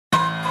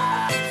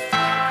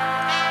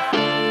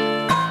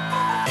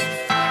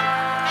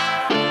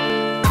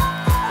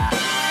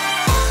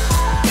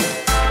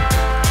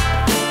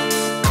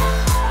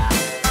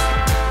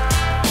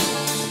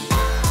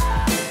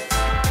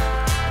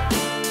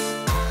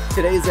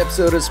Today's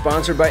episode is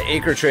sponsored by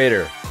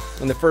AcreTrader.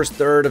 In the first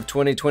third of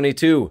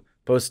 2022,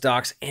 both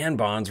stocks and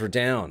bonds were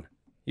down.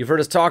 You've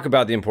heard us talk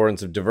about the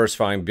importance of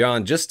diversifying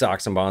beyond just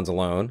stocks and bonds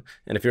alone.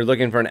 And if you're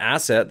looking for an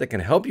asset that can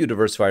help you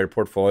diversify your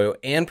portfolio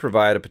and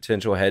provide a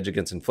potential hedge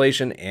against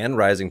inflation and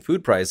rising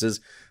food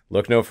prices,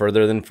 look no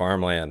further than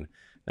farmland.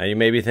 Now you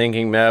may be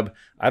thinking, Meb,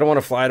 I don't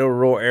want to fly to a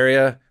rural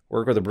area,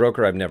 work with a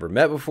broker I've never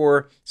met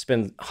before,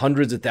 spend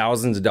hundreds of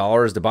thousands of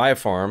dollars to buy a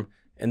farm,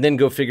 and then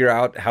go figure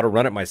out how to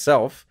run it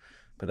myself.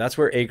 But that's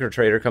where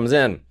AcreTrader comes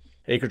in.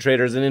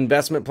 AcreTrader is an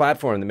investment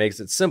platform that makes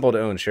it simple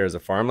to own shares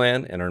of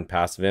farmland and earn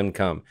passive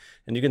income.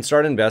 And you can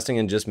start investing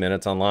in just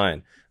minutes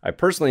online. I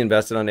personally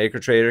invested on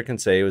AcreTrader, can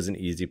say it was an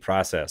easy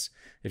process.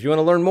 If you want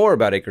to learn more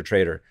about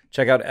AcreTrader,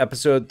 check out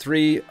episode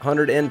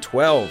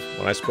 312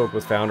 when I spoke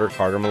with founder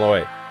Carter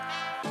Malloy.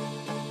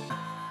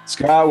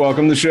 Scott,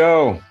 welcome to the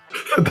show.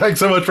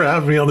 Thanks so much for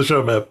having me on the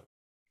show, Meb.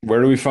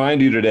 Where do we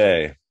find you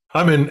today?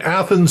 I'm in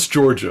Athens,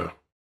 Georgia.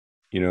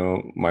 You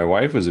know, my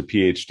wife was a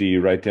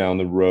PhD right down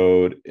the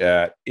road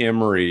at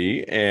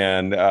Emory.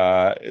 And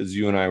as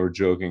you and I were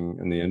joking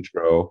in the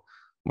intro,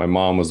 my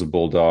mom was a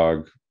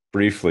Bulldog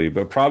briefly,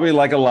 but probably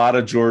like a lot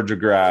of Georgia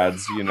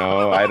grads, you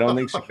know, I don't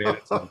think she made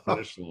it to the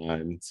finish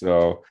line.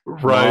 So,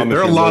 right. Mom, there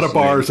are a lot of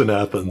bars in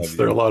Athens.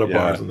 There are a lot of yeah.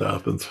 bars in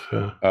Athens.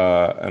 Yeah.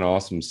 An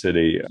awesome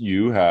city.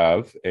 You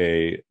have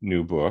a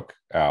new book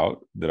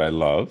out that I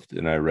loved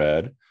and I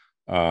read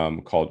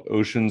called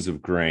Oceans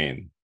of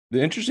Grain.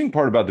 The interesting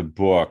part about the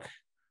book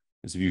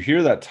is if you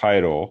hear that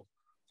title,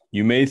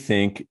 you may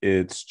think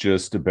it's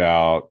just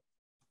about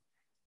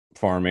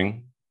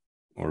farming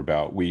or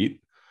about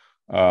wheat,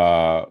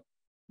 because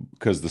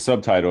the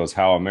subtitle is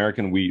How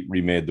American Wheat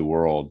Remade the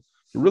World.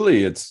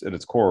 Really, it's at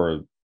its core a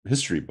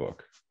history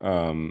book.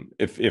 I'm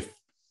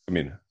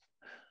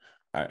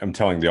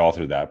telling the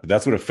author that, but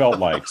that's what it felt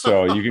like.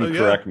 So you can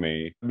correct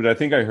me. But I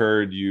think I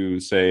heard you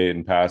say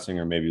in passing,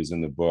 or maybe it was in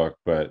the book,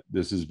 but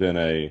this has been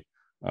a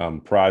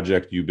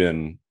project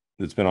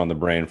that's been on the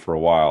brain for a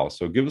while.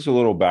 So give us a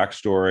little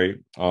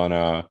backstory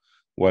on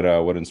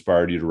what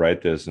inspired you to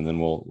write this, and then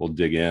we'll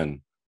dig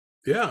in.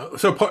 Yeah.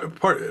 So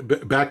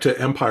part back to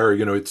Empire.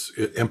 You know,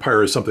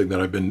 Empire is something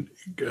that I've been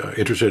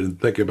interested in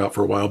thinking about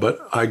for a while. But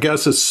I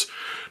guess it's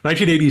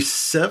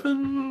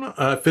 1987.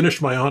 I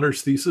finished my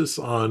honors thesis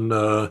on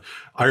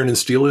iron and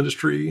steel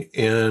industry,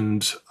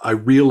 and I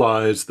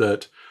realized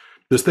that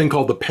this thing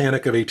called the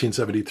Panic of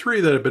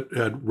 1873 that I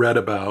had read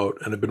about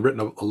and had been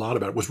written a lot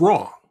about was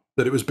wrong.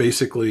 That it was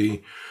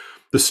basically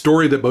the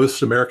story that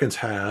most American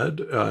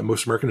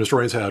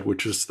historians had,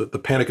 which is that the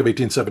Panic of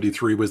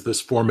 1873 was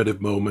this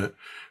formative moment,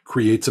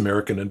 creates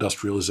American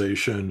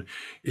industrialization,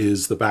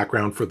 is the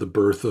background for the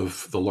birth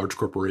of the large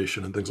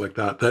corporation and things like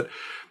that.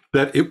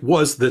 That it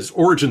was, this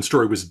origin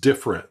story was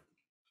different.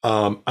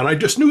 And I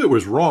just knew it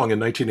was wrong in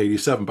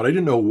 1987, but I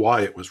didn't know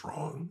why it was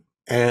wrong.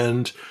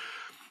 And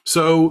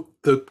so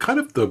those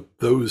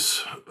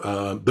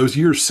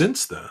years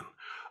since then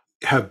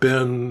have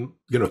been,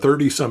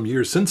 30 some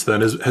years since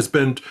then has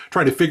been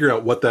trying to figure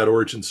out what that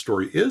origin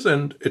story is.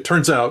 And it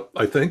turns out,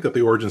 I think, that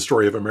the origin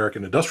story of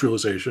American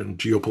industrialization,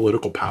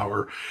 geopolitical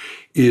power,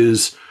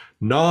 is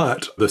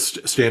not the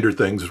standard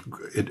things,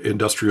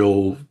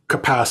 industrial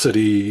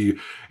capacity,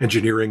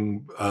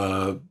 engineering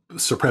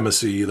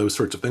supremacy, those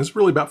sorts of things. It's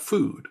really about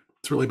food.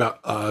 It's really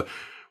about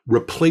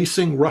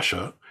replacing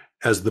Russia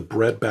as the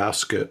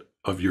breadbasket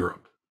of Europe.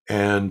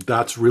 And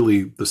that's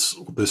really the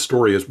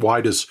story is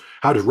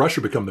how does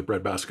Russia become the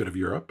breadbasket of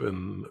Europe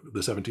in the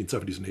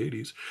 1770s and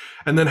 80s?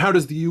 And then how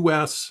does the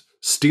US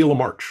steal a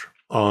march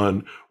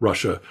on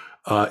Russia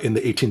in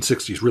the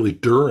 1860s, really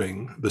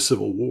during the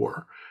Civil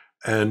War?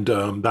 And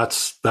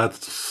that's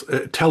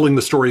telling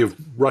the story of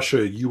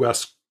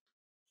Russia-US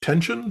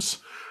tensions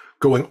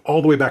going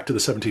all the way back to the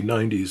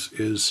 1790s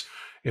is,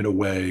 in a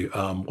way,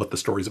 what the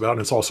story's about.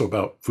 And it's also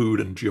about food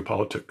and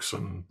geopolitics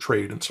and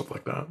trade and stuff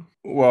like that.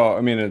 Well,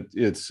 I mean,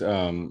 it's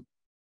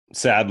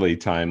sadly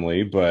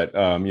timely, but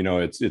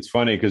it's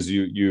funny because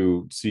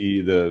you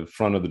see the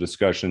front of the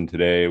discussion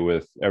today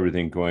with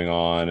everything going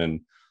on,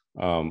 and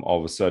all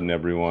of a sudden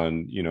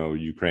everyone,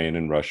 Ukraine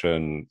and Russia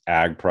and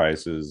ag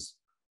prices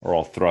are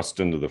all thrust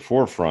into the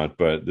forefront.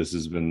 But this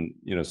has been,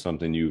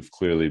 something you've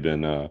clearly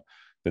been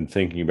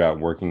thinking about,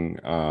 working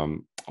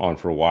on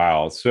for a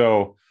while.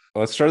 So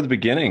let's start at the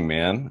beginning,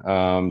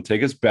 man.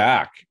 Take us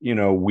back.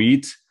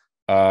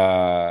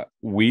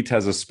 Wheat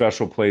has a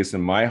special place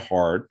in my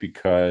heart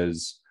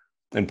because,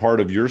 and part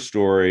of your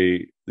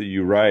story that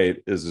you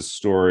write is a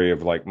story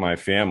of like my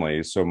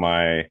family. So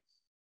my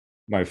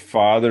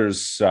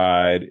father's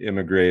side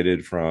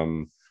immigrated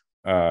from,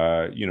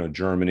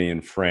 Germany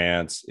and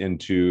France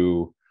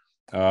into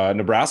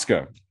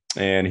Nebraska,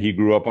 and he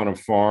grew up on a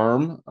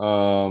farm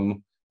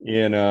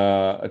in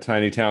a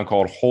tiny town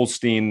called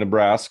Holstein,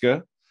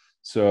 Nebraska.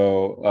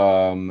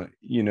 So,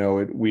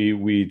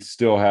 we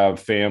still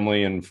have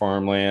family and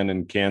farmland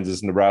in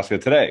Kansas and Nebraska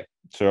today.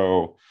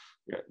 So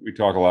we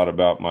talk a lot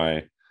about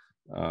my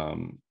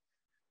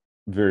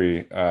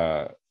very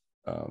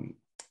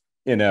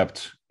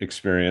inept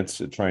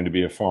experience at trying to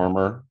be a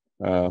farmer.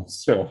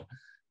 So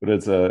but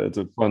it's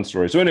a fun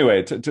story. So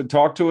anyway, to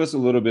talk to us a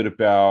little bit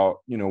about,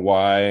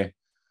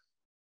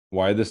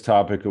 why this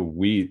topic of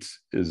wheat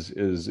is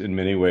in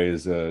many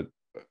ways a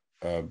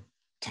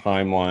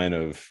timeline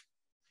of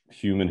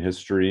human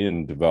history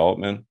and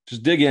development.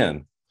 Just dig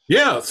in.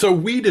 Yeah, so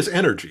wheat is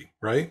energy,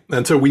 right?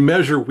 And so we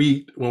measure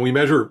wheat when we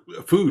measure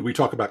food. We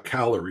talk about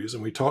calories,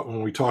 and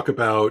when we talk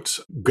about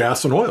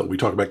gas and oil, we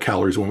talk about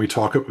calories. When we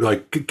talk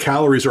like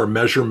calories are a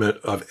measurement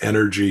of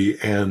energy,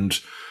 and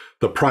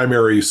the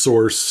primary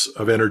source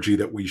of energy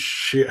that we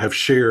have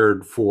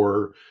shared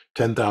for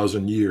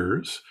 10,000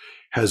 years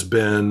has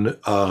been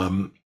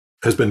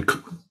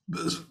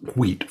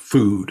wheat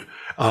food.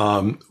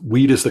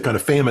 Wheat is the kind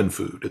of famine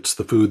food. It's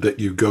the food that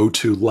you go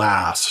to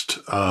last.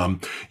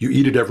 You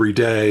eat it every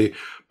day,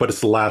 but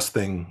it's the last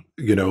thing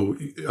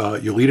you'll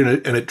eat,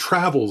 and it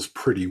travels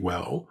pretty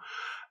well.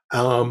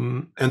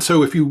 And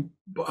so if you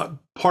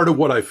part of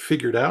what I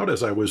figured out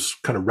as I was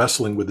kind of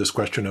wrestling with this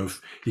question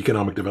of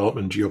economic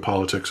development,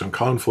 geopolitics, and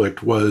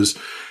conflict was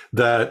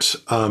that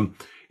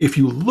if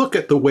you look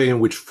at the way in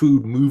which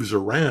food moves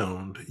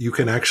around, you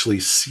can actually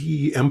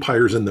see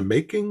empires in the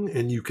making,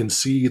 and you can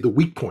see the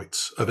weak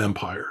points of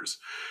empires.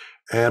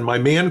 And my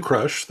man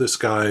crush, this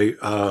guy,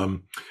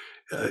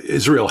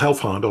 Israel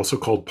Helfand, also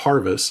called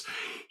Parvis,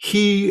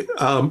 he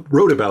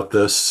wrote about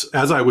this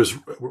as I was,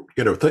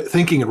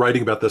 thinking and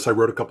writing about this. I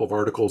wrote a couple of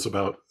articles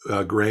about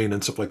grain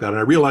and stuff like that. And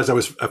I realized I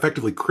was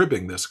effectively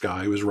cribbing this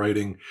guy who was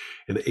writing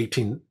in the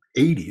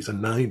 1880s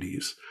and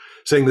 90s,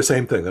 saying the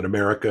same thing, that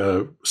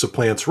America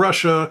supplants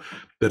Russia,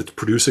 that it's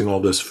producing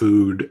all this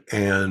food,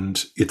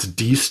 and it's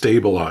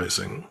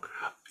destabilizing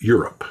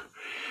Europe.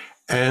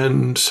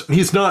 And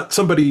he's not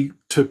somebody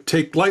to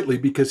take lightly,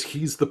 because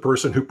he's the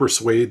person who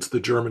persuades the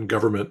German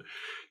government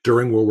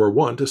during World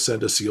War I to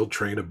send a sealed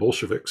train of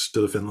Bolsheviks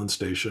to the Finland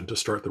station to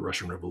start the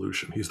Russian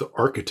Revolution. He's the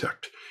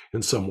architect,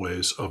 in some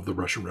ways, of the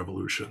Russian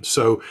Revolution.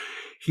 So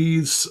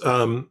he's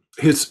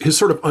his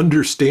sort of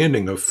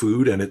understanding of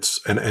food and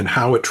and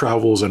how it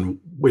travels and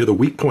where the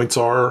weak points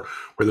are,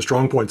 where the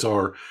strong points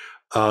are,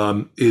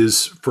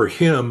 is for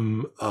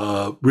him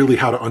really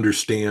how to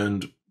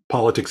understand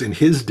politics in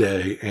his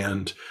day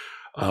and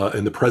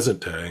in the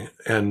present day.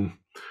 And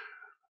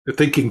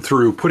thinking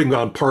through putting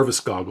on Parvis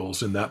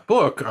goggles in that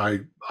book,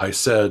 I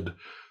said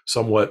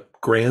somewhat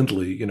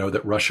grandly,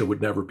 that Russia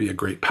would never be a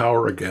great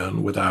power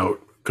again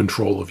without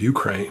control of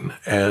Ukraine.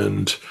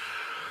 And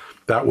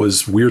that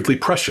was weirdly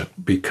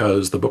prescient,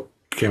 because the book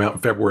came out in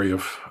February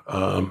of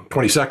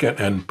 22nd,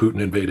 and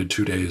Putin invaded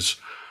 2 days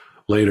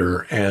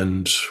later.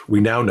 And we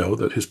now know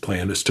that his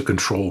plan is to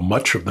control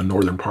much of the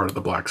northern part of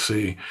the Black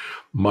Sea,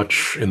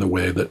 much in the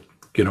way that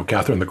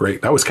Catherine the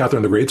Great. That was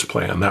Catherine the Great's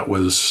plan.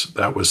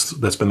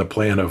 That's been the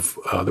plan of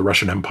the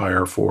Russian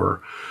Empire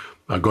for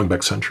going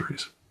back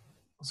centuries.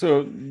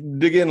 So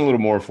dig in a little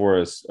more for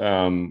us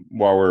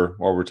while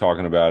we're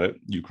talking about it,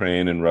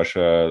 Ukraine and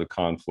Russia, the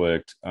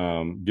conflict.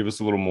 Give us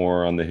a little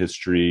more on the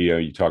history.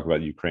 You talk about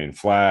the Ukraine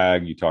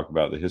flag. You talk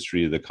about the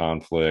history of the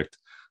conflict.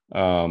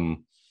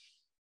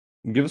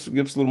 Give us a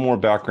little more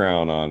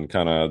background on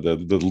kind of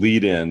the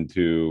lead in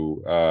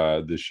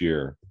to this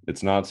year.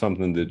 It's not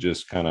something that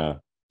just kind of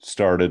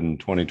started in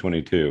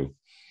 2022.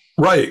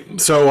 Right.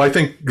 So I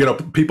think,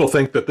 people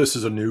think that this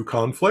is a new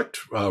conflict,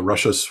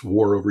 Russia's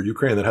war over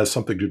Ukraine, that has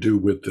something to do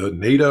with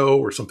NATO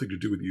or something to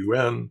do with the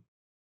UN.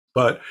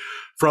 But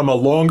from a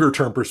longer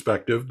term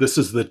perspective, this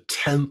is the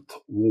 10th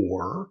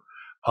war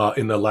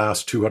in the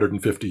last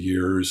 250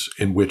 years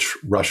in which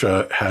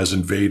Russia has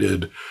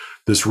invaded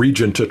this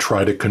region to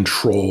try to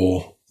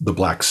control the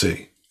Black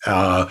Sea,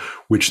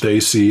 which they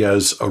see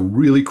as a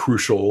really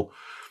crucial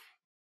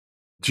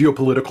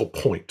geopolitical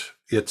point.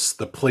 It's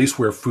the place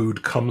where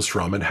food comes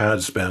from and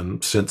has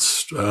been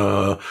since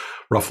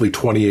roughly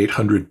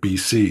 2800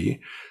 BC.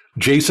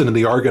 Jason and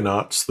the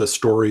Argonauts, the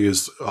story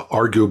is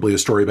arguably a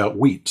story about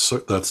wheat. So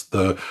that's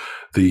the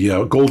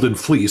golden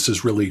fleece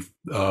is really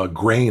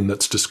grain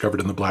that's discovered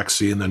in the Black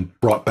Sea and then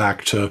brought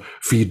back to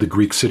feed the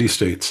Greek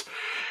city-states.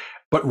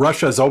 But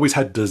Russia has always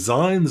had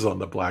designs on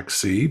the Black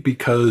Sea,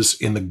 because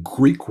in the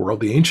Greek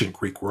world, the ancient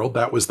Greek world,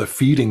 that was the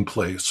feeding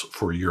place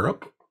for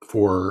Europe.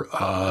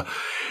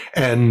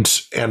 And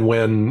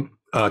when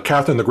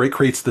Catherine the Great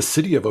creates the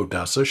city of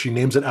Odessa, she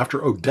names it after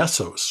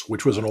Odessos,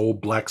 which was an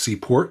old Black Sea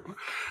port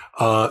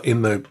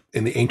in the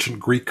ancient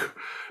Greek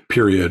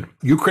period.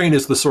 Ukraine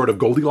is the sort of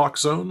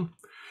Goldilocks zone.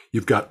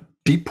 You've got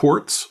deep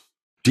ports,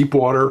 deep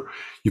water.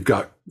 You've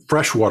got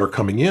fresh water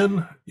coming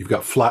in. You've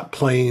got flat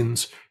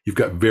plains. You've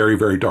got very,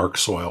 very dark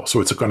soil. So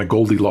it's a kind of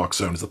Goldilocks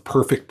zone. It's the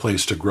perfect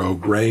place to grow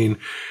grain,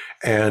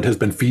 and has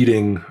been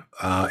feeding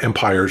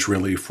empires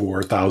really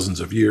for thousands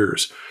of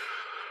years.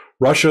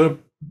 Russia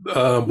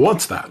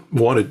wants that,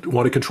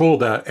 wanted control of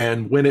that.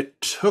 And when it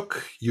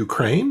took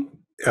Ukraine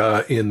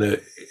in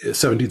the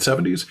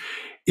 1770s,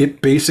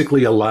 it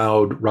basically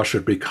allowed Russia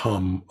to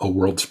become a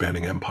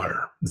world-spanning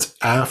empire. It's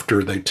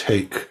after they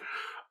take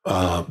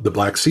the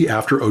Black Sea,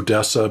 after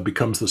Odessa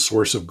becomes the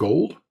source of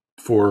gold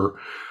for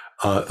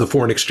the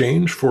foreign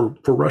exchange for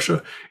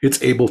Russia,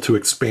 it's able to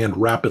expand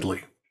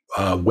rapidly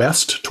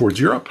west towards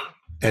Europe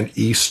and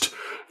east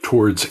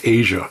towards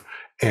Asia.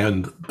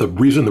 And the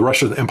reason the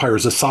Russian Empire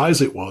is the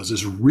size it was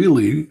is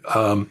really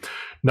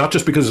not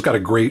just because it's got a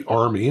great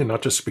army and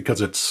not just because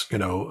it's,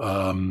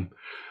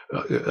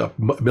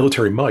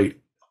 military might.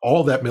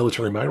 All that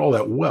military might, all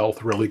that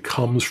wealth really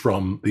comes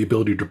from the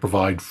ability to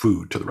provide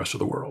food to the rest of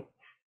the world.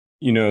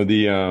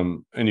 The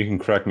and you can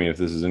correct me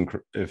if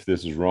if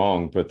this is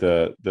wrong, but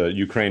the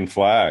Ukraine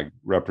flag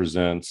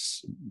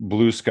represents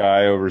blue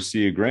sky over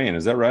sea of grain.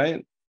 Is that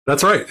right?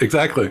 That's right.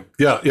 Exactly.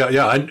 Yeah, yeah,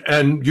 yeah.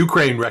 And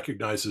Ukraine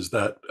recognizes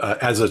that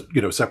as a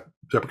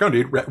separate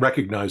country, it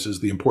recognizes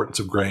the importance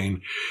of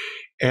grain,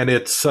 and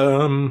it's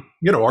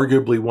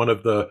arguably one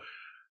of the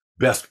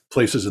best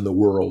places in the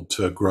world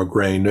to grow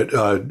grain.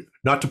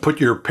 Not to put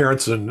your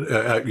parents and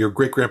your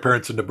great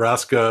grandparents in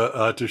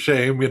Nebraska to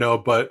shame,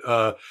 but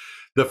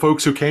the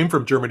folks who came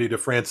from Germany to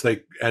France,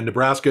 and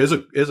Nebraska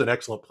is an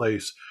excellent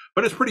place,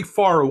 but it's pretty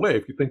far away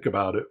if you think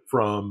about it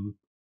from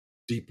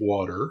deep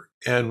water.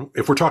 And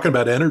if we're talking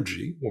about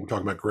energy, when we're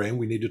talking about grain,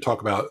 we need to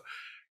talk about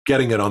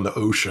getting it on the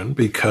ocean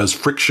because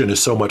friction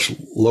is so much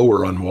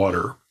lower on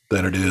water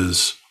than it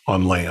is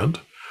on land.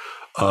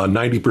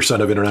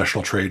 90% of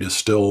international trade is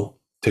still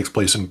takes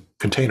place in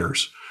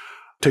containers.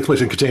 Takes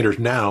place in containers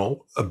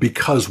now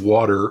because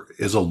water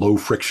is a low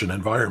friction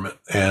environment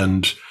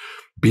and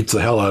beats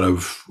the hell out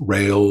of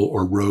rail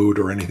or road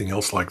or anything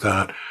else like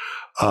that.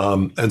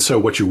 And so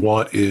what you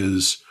want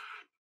is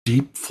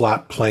deep,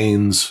 flat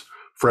plains,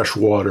 fresh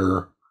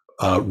water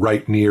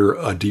right near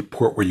a deep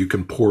port where you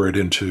can pour it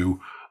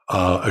into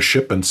a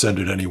ship and send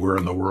it anywhere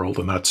in the world.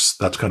 And that's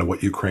kind of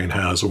what Ukraine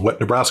has. And what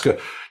Nebraska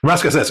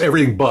says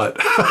everything but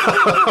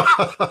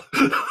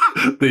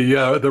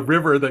the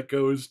river that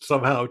goes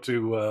somehow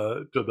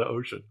to the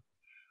ocean.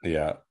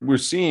 Yeah. We're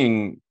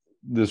seeing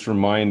this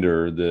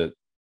reminder that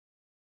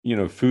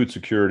food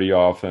security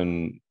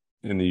often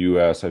in the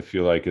US, I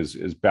feel like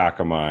is back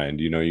of mind.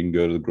 You can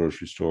go to the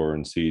grocery store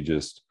and see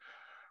just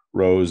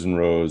rows and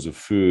rows of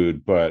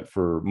food, but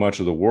for much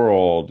of the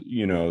world,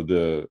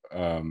 the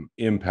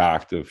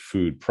impact of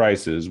food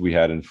prices, we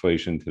had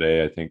inflation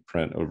today, I think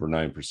print over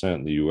 9%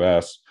 in the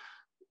US,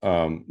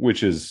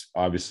 which is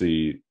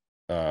obviously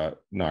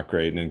not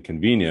great and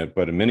inconvenient,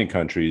 but in many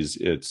countries,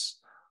 it's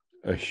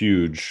a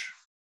huge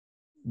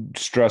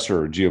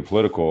stressor,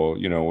 geopolitical,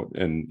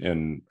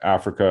 in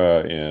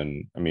Africa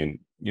and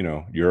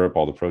Europe,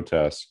 all the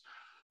protests.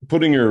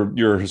 Putting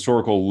your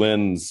historical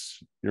lens,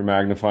 your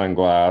magnifying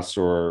glass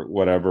or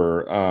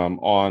whatever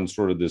on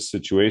sort of this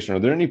situation, are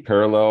there any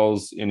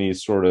parallels, any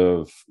sort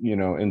of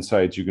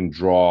insights you can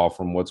draw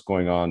from what's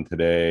going on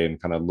today and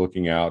kind of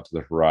looking out to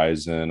the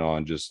horizon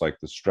on just like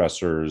the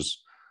stressors?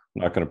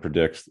 I'm not going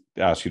to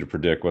ask you to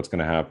predict what's going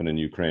to happen in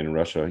Ukraine and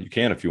Russia. You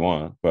can if you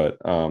want, but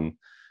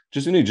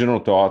just any general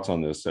thoughts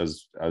on this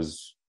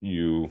as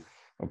you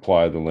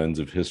apply the lens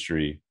of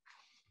history.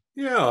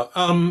 Yeah.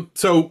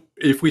 So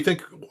if we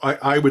think,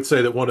 I would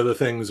say that one of the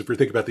things, if we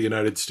think about the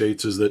United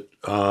States, is that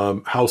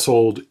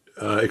household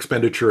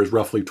expenditure is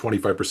roughly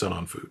 25%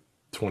 on food,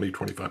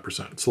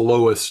 25%. It's the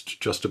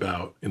lowest just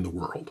about in the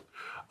world.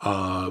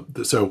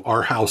 So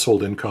our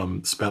household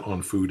income spent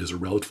on food is a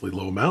relatively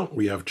low amount.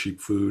 We have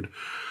cheap food.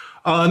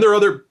 And there are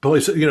other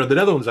places, the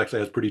Netherlands actually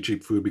has pretty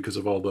cheap food because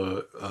of all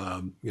the,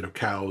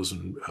 cows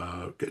and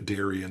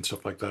dairy and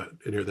stuff like that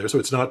in here there. So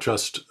it's not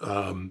just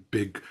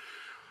big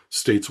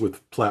states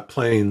with flat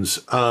plains.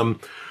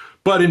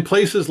 But in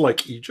places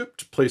like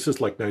Egypt, places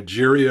like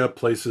Nigeria,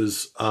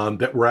 places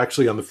that were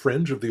actually on the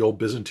fringe of the old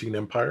Byzantine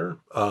Empire,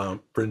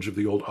 fringe of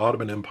the old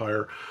Ottoman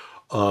Empire,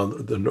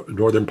 the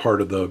northern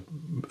part of the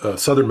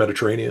southern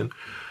Mediterranean,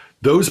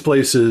 those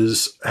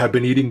places have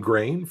been eating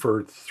grain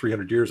for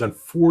 300 years, and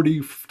 40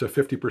 to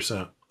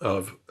 50%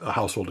 of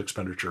household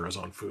expenditure is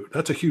on food.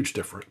 That's a huge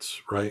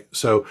difference, right?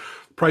 So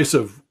price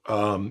of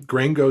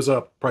grain goes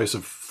up, price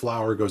of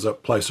flour goes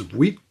up, price of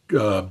wheat,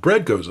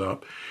 bread goes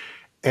up.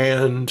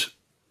 And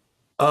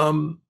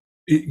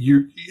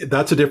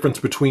that's a difference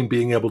between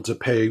being able to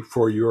pay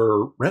for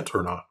your rent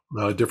or not,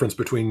 a difference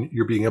between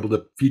you being able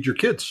to feed your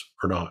kids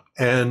or not.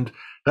 And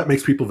that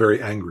makes people very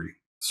angry.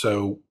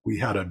 So we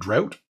had a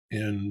drought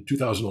in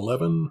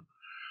 2011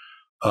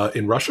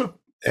 in Russia,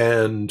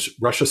 and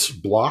Russia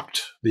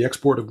blocked the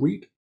export of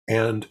wheat,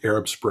 and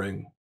Arab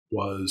Spring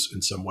was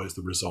in some ways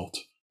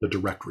the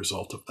direct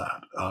result of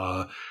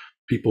that.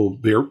 People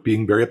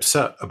being very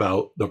upset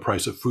about the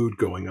price of food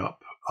going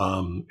up.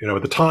 At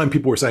the time,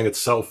 people were saying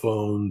it's cell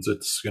phones,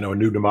 it's, a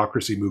new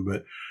democracy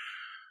movement.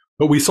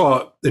 But we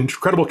saw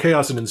incredible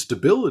chaos and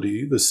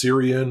instability, the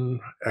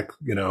Syrian,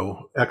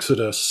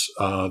 exodus,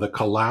 the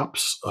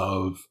collapse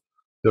of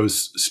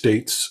those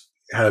states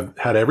have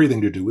had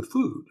everything to do with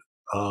food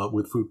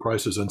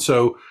prices. And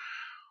so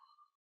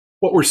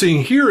what we're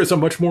seeing here is a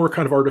much more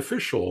kind of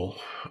artificial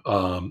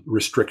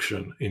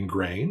restriction in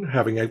grain,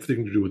 having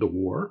everything to do with the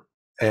war.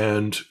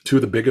 And two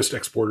of the biggest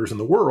exporters in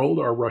the world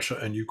are Russia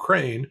and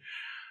Ukraine.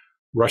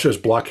 Russia has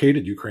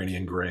blockaded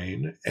Ukrainian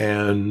grain,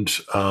 and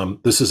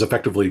this has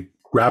effectively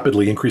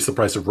rapidly increased the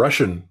price of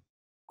Russian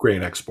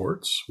grain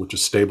exports, which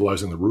is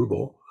stabilizing the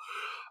ruble.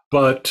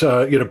 But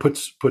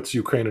puts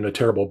Ukraine in a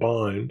terrible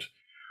bind.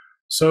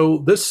 So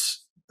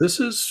this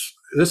is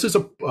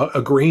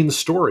a grain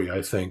story,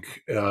 I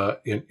think,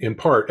 in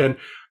part. And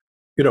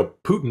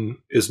Putin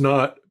is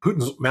not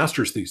Putin's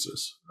master's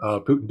thesis.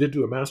 Putin did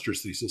do a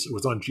master's thesis. It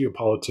was on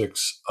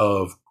geopolitics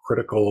of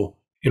critical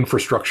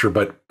infrastructure,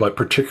 but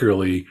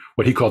particularly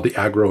what he called the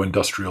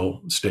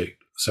agro-industrial state.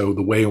 So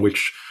the way in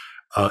which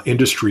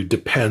industry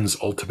depends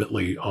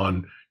ultimately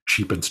on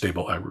cheap and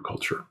stable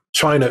agriculture.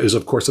 China is,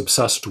 of course,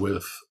 obsessed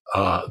with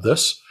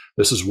this.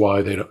 This is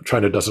why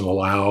China doesn't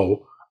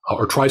allow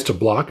or tries to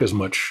block as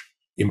much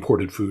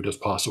imported food as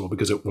possible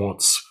because it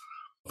wants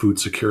food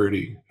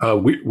security.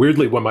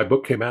 Weirdly, when my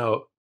book came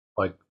out,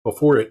 like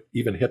before it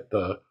even hit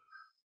the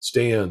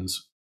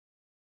stands,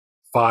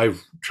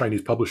 5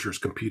 Chinese publishers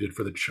competed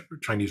for the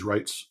Chinese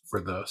rights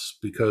for this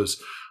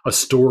because a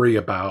story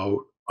about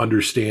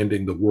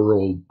understanding the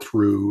world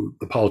through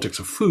the politics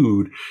of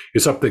food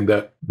is something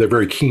that they're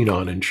very keen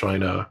on in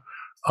China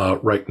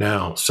right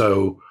now.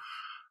 So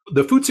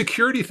the food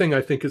security thing,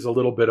 I think, is a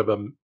little bit of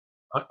a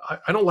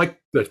I don't like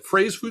the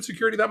phrase food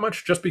security that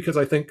much, just because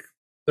I think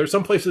there's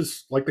some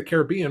places like the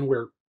Caribbean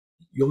where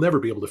you'll never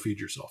be able to feed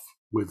yourself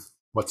with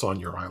what's on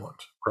your island,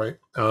 right?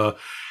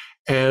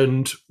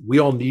 And we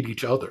all need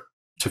each other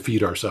to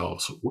feed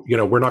ourselves.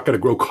 We're not going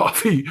to grow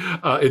coffee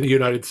in the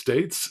United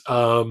States,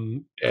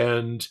 and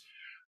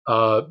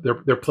there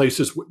are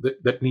places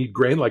that need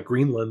grain, like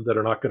Greenland, that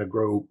are not going to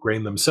grow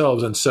grain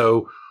themselves. And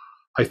so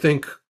I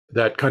think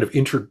that kind of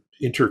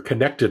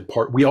interconnected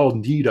part, we all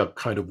need a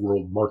kind of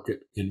world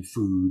market in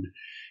food.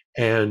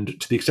 And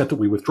to the extent that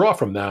we withdraw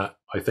from that,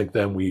 I think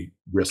then we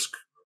risk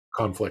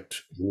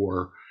conflict,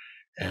 war,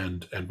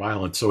 and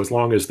violence. So as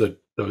long as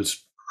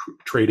those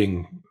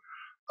trading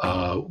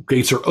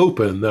gates are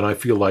open, then I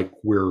feel like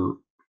we're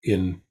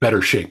in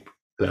better shape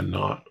than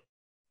not.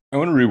 I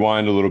want to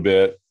rewind a little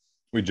bit.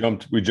 We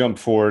jumped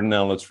forward.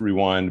 Now let's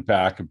rewind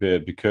back a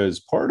bit, because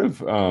part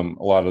of a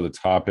lot of the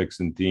topics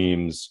and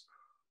themes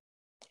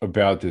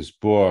about this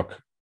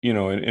book,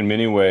 in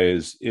many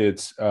ways,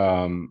 it's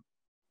a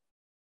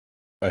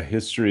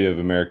history of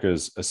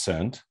America's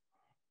ascent.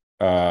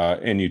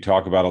 And you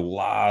talk about a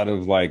lot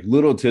of like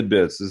little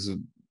tidbits. This is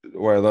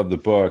where I love the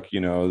book,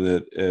 and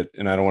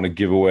I don't want to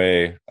give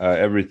away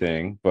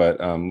everything,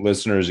 but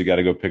listeners, you got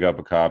to go pick up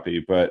a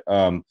copy. But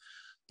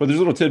there's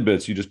little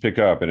tidbits you just pick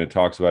up, and it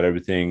talks about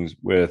everything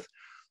with,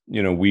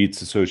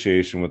 wheat's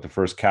association with the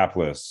first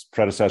capitalists,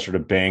 predecessor to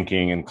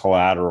banking and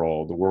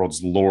collateral, the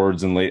world's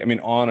lords and late. I mean,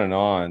 on and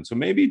on. So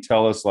maybe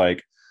tell us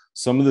like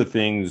some of the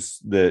things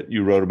that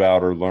you wrote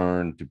about or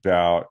learned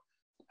about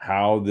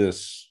how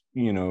this,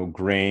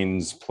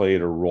 grains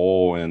played a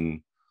role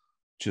in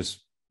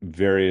just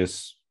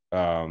various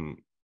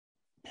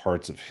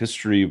parts of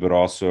history, but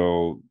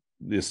also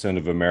the ascent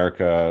of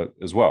America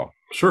as well.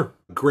 Sure.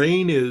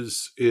 Grain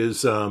is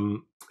it's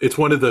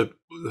one of the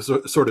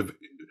sort of,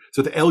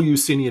 so the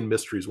Eleusinian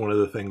mysteries. One of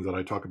the things that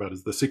I talk about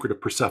is the secret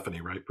of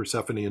Persephone, right?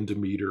 Persephone and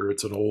Demeter.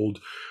 It's an old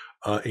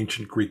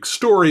ancient Greek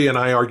story, and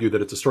I argue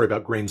that it's a story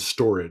about grain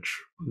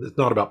storage. It's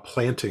not about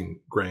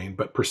planting grain,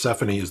 but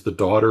Persephone is the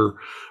daughter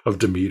of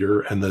Demeter,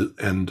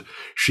 and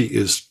she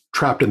is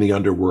trapped in the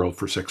underworld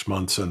for 6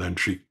 months, and then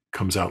she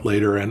comes out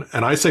later. And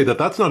I say that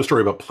that's not a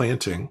story about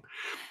planting.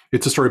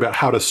 It's a story about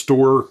how to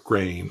store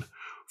grain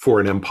for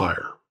an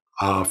empire,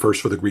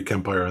 first for the Greek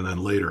Empire and then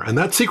later. And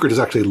that secret is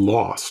actually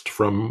lost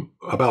from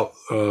about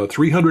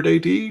 300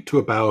 AD to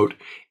about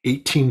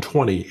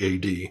 1820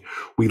 AD.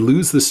 We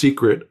lose the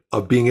secret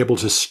of being able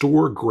to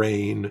store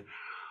grain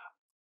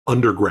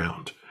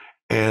underground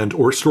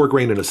or store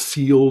grain in a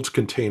sealed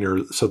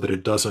container so that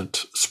it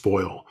doesn't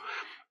spoil.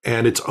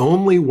 And it's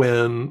only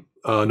when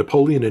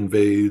Napoleon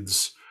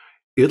invades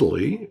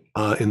Italy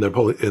in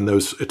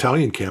those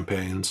Italian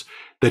campaigns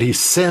that he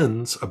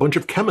sends a bunch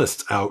of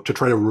chemists out to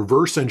try to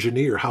reverse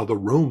engineer how the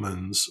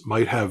Romans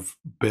might have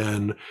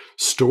been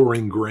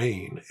storing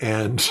grain.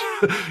 And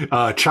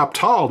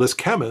Chaptal, this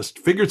chemist,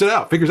 figures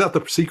out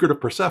the secret of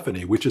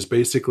Persephone, which is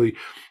basically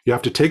you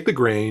have to take the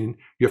grain,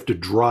 you have to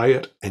dry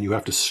it, and you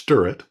have to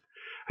stir it,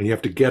 and you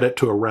have to get it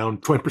to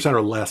around 20%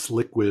 or less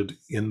liquid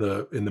in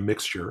the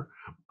mixture.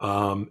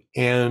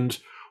 And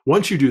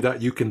once you do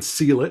that, you can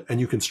seal it and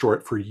you can store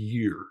it for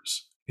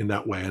years in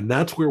that way. And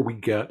that's where we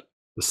get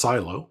the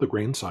silo, the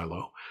grain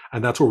silo,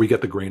 and that's where we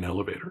get the grain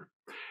elevator.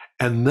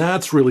 And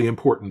that's really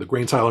important, the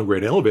grain silo and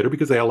grain elevator,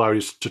 because they allow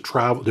us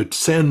to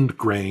send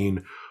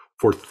grain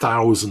for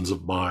thousands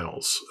of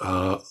miles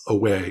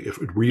away,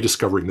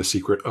 rediscovering the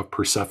secret of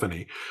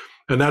Persephone.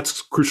 And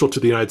that's crucial to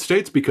the United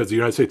States because the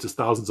United States is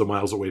thousands of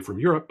miles away from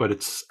Europe, but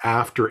it's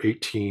after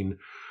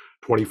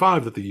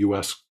 1825 that the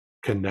US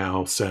can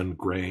now send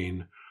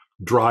grain,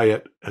 dry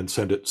it, and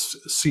send it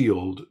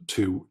sealed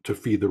to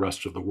feed the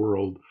rest of the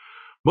world.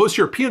 Most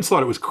Europeans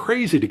thought it was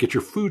crazy to get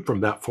your food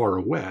from that far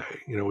away.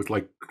 It was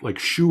like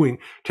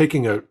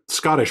taking a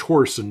Scottish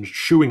horse and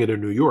shoeing it in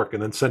New York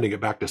and then sending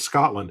it back to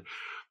Scotland.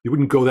 You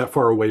wouldn't go that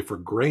far away for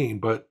grain,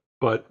 but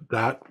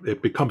that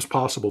it becomes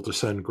possible to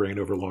send grain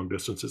over long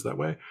distances that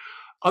way.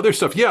 Other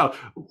stuff, yeah.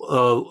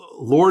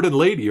 Lord and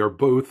lady are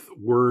both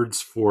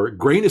words for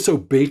grain is so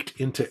baked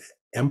into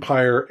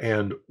empire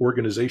and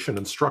organization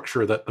and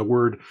structure that the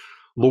word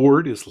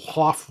lord is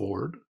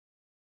Hoflord,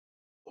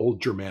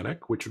 Old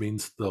Germanic, which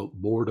means the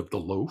lord of the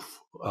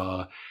loaf.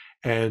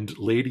 And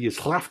lady is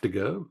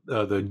Hlaftige,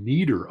 the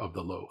kneader of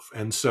the loaf.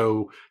 And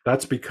so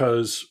that's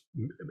because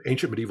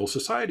ancient medieval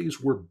societies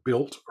were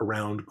built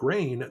around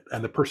grain,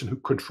 and the person who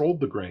controlled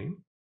the grain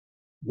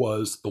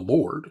was the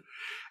lord,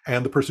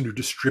 and the person who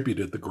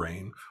distributed the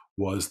grain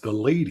was the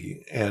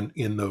lady. And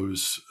in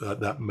those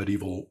that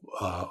medieval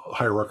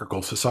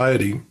hierarchical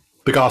society,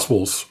 the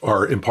Gospels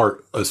are in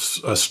part a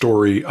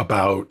story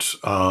about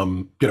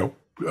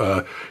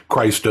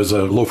Christ as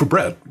a loaf of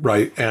bread,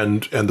 right?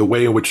 And the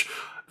way in which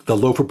the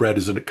loaf of bread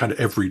is a kind of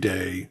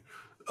everyday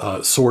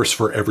source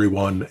for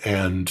everyone,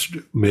 and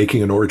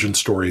making an origin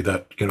story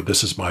that,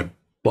 this is my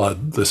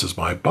blood, this is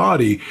my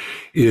body,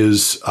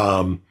 is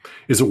a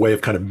way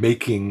of kind of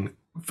making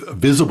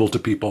visible to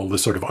people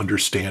this sort of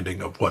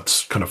understanding of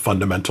what's kind of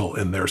fundamental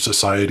in their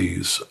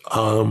societies.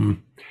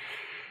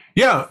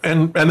 Yeah,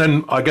 and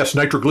then I guess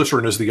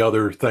nitroglycerin is the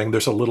other thing.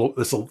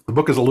 The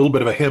book is a little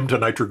bit of a hymn to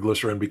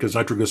nitroglycerin, because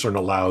nitroglycerin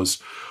allows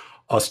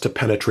us to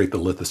penetrate the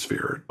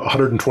lithosphere.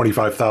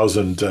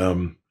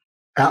 125,000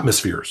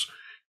 atmospheres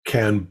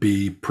can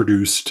be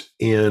produced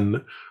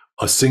in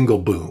a single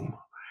boom,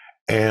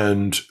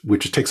 and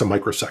which takes a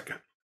microsecond.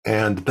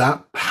 And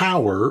that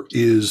power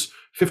is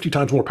 50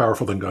 times more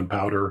powerful than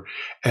gunpowder,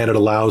 and it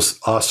allows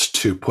us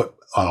to put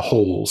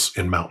holes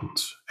in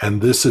mountains.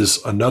 And this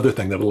is another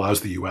thing that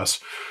allows the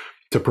U.S.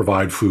 to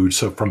provide food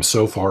from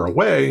so far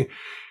away.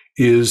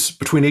 Is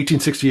between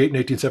 1868 and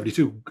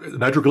 1872,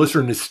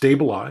 nitroglycerin is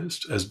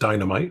stabilized as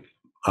dynamite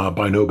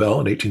by Nobel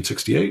in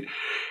 1868.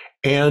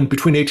 And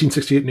between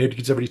 1868 and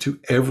 1872,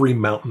 every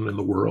mountain in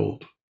the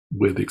world,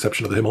 with the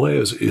exception of the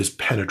Himalayas, is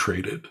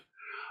penetrated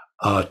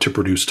to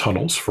produce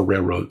tunnels for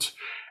railroads.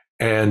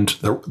 And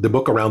the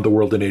book Around the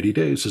World in 80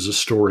 Days is a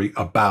story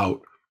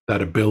about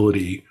that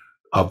ability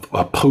of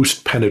a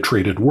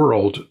post-penetrated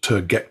world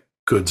to get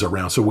goods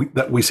around. So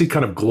we see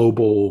kind of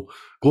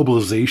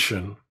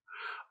globalization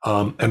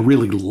and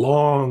really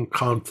long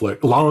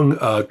conflict,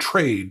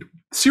 trade,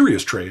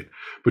 serious trade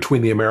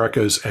between the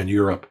Americas and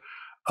Europe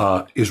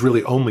is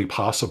really only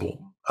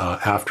possible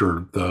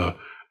after the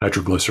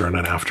nitroglycerin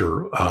and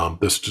after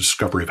this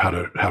discovery of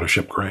how to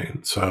ship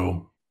grain.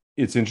 So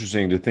it's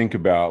interesting to think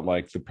about,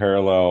 like, the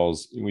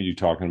parallels when you're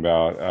talking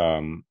about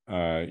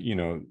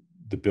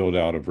the build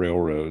out of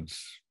railroads,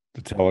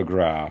 the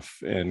telegraph,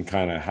 and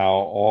kind of how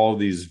all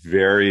these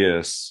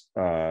various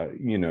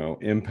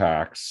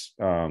impacts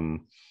are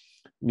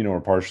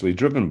partially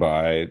driven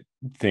by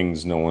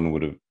things no one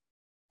would have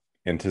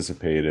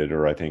anticipated,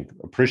 or I think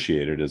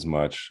appreciated as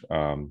much,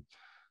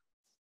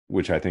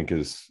 which I think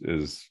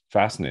is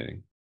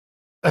fascinating.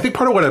 I think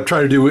part of what I'm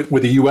trying to do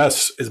with the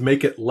U.S. is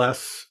make it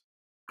less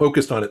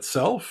focused on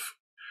itself.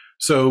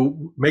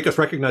 So make us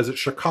recognize that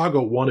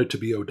Chicago wanted to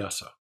be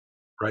Odessa,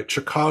 right?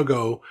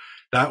 Chicago,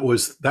 that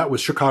was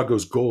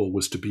Chicago's goal,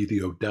 was to be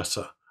the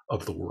Odessa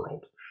of the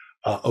world.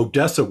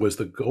 Odessa was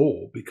the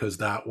goal because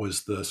that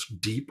was this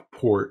deep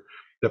port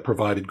that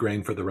provided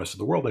grain for the rest of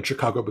the world. And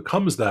Chicago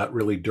becomes that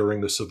really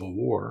during the Civil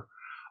War,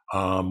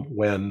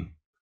 when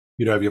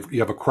you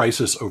have a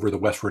crisis over the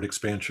westward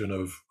expansion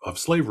of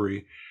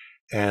slavery,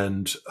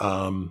 and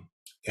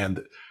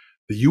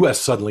the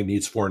U.S. suddenly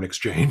needs foreign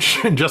exchange,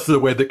 in just the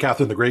way that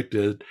Catherine the Great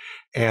did,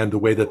 and the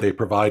way that they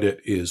provide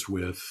it is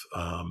with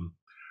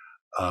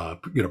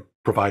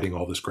providing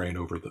all this grain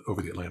over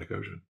the Atlantic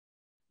Ocean.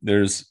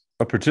 There's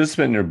a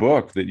participant in your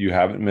book that you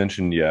haven't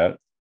mentioned yet,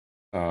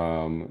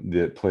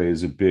 that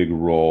plays a big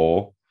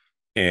role,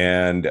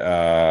 and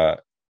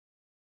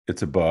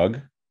it's a bug,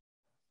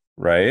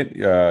 right?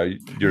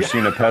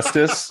 Yersinia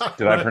pestis.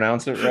 Did I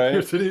pronounce it right?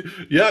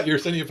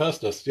 Yersinia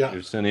pestis. Yeah,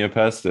 Yersinia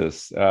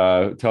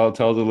pestis.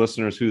 Tell the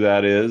listeners who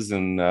that is,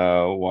 and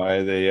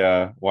why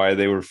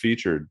they were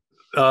featured.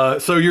 So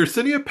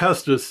Yersinia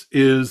pestis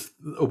is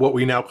what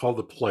we now call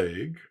the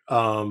plague,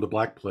 the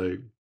Black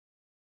Plague,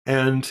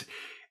 and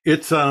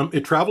it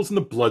travels in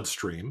the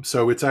bloodstream.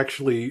 So it's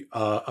actually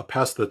a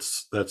pest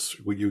that's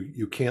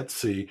you can't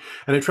see,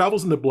 and it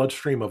travels in the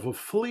bloodstream of a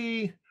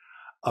flea,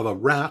 of a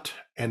rat,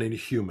 and in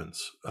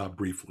humans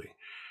briefly.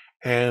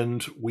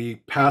 And we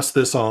pass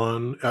this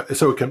on.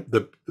 So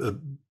the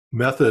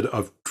method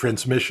of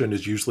transmission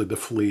is usually the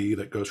flea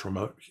that goes from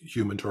a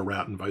human to a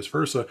rat and vice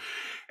versa.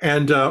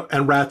 And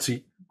rats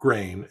eat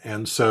grain.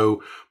 And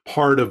so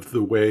part of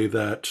the way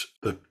that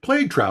the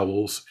plague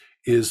travels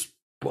is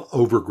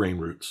over grain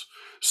roots.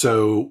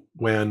 So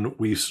when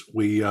we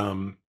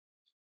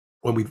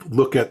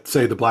look at,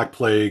 say, the Black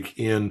Plague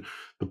in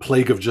the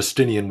Plague of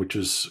Justinian, which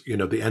is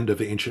the end of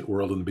the ancient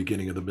world and the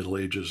beginning of the Middle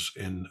Ages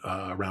in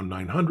around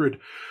 900,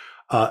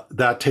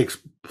 that takes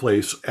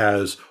place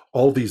as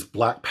all these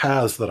black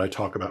paths that I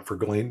talk about for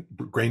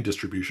grain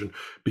distribution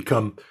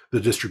become the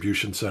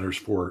distribution centers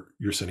for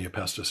Yersinia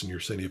pestis, and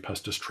Yersinia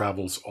pestis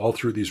travels all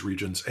through these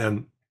regions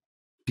and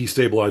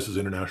destabilizes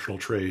international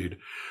trade,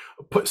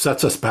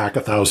 sets us back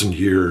 1,000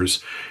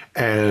 years,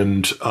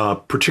 and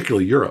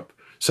particularly Europe,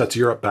 sets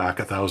Europe back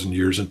 1,000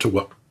 years into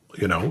what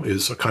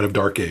is a kind of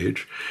dark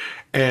age.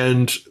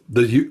 And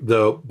the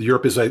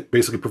Europe is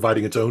basically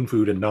providing its own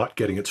food and not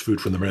getting its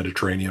food from the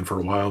Mediterranean for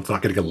a while. It's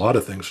not getting a lot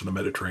of things from the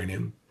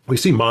Mediterranean. We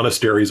see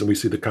monasteries and we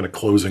see the kind of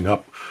closing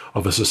up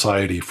of a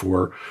society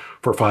for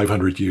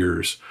 500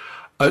 years.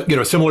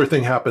 A similar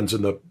thing happens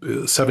in the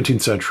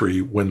 17th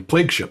century when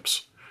plague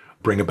ships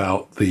bring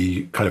about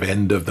the kind of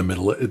end of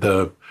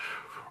the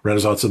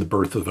Renaissance and the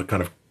birth of a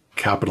kind of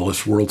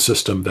capitalist world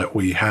system that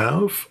we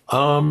have.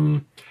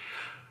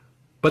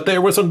 But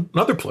there was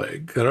another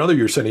plague, another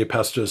Yersinia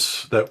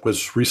pestis that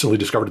was recently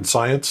discovered in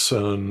Science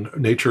and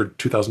Nature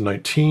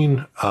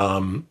 2019,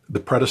 the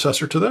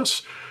predecessor to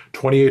this,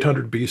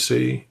 2800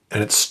 BC,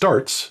 and it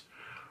starts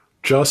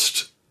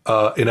just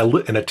in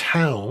a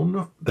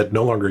town that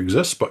no longer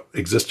exists, but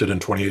existed in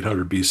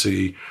 2800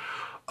 BC,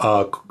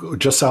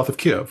 just south of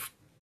Kiev.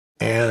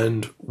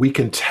 And we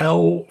can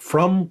tell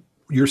from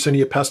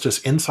Yersinia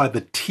pestis inside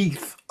the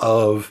teeth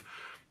of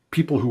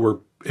people who were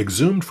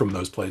exhumed from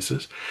those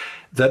places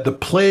that the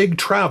plague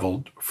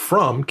traveled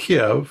from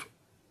Kiev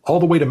all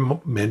the way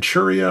to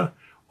Manchuria,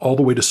 all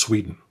the way to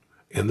Sweden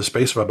in the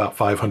space of about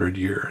 500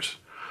 years.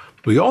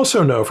 We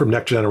also know from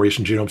next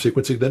generation genome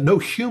sequencing that no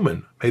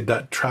human made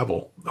that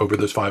travel over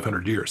those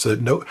 500 years. So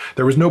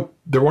there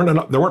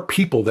weren't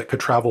people that could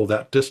travel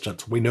that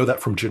distance. We know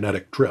that from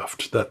genetic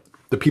drift, that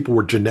the people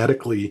were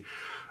genetically,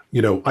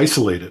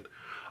 isolated.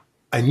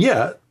 And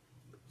yet,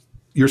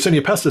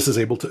 Yersinia pestis is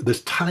able to,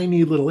 this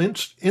tiny little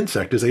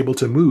insect is able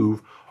to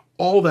move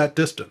all that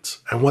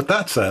distance. And what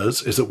that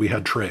says is that we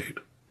had trade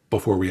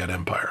before we had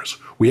empires.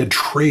 We had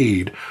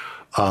trade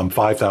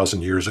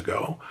 5,000 years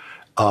ago,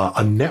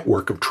 a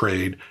network of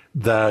trade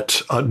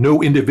that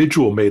no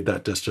individual made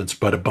that distance,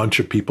 but a bunch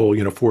of people,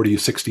 40,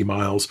 60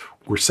 miles,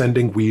 were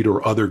sending wheat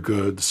or other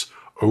goods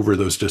over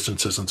those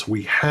distances. And so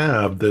we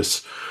have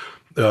this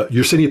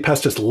Yersinia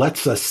pestis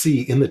lets us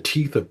see in the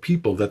teeth of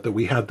people that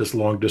we had this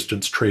long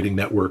distance trading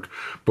network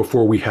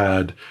before we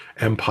had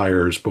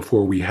empires,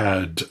 before we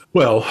had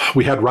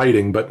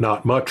writing, but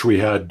not much. We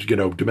had,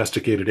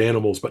 domesticated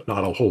animals, but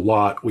not a whole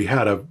lot. We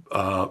had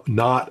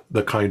not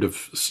the kind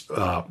of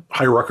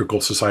hierarchical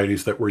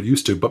societies that we're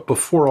used to. But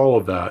before all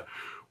of that,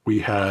 we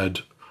had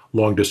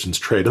long distance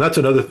trade. And that's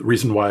another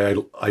reason why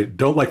I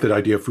don't like that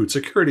idea of food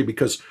security,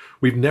 because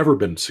we've never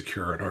been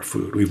secure in our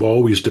food. We've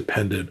always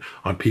depended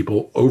on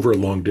people over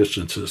long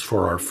distances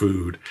for our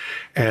food.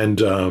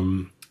 And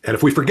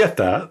if we forget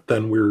that,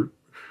 then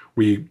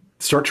we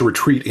start to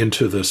retreat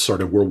into this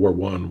sort of World War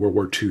I, World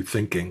War II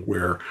thinking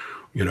where,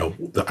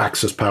 the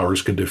Axis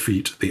powers can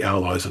defeat the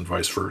Allies and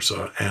vice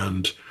versa.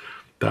 And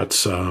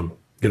that's a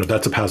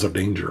path of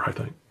danger, I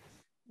think.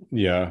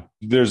 Yeah,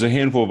 there's a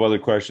handful of other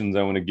questions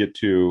I want to get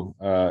to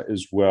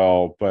as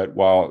well. But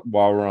while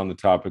we're on the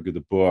topic of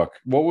the book,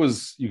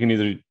 you can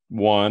either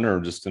one or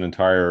just an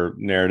entire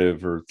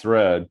narrative or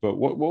thread, but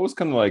what was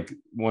kind of like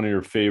one of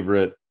your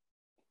favorite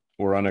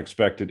or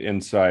unexpected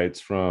insights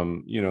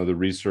from, the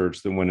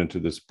research that went into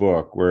this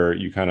book, where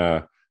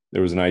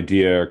there was an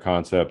idea or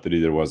concept that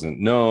either wasn't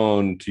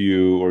known to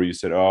you or you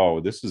said, oh,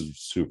 this is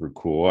super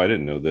cool, I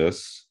didn't know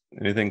this.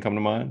 Anything come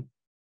to mind?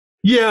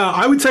 Yeah,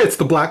 I would say it's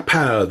the black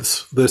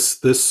paths. This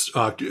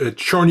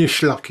chorny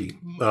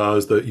shlaki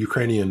is the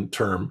Ukrainian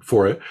term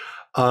for it.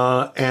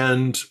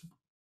 And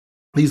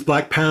these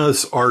black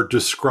paths are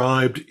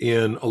described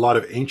in a lot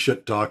of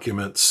ancient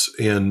documents,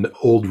 in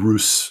Old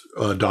Rus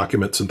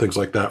documents and things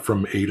like that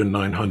from 8 and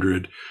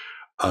 900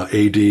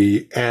 AD.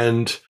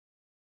 And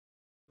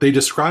they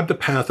describe the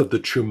path of the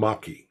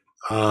Chumaki.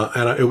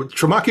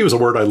 Chumaki was a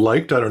word I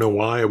liked. I don't know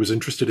why. I was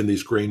interested in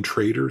these grain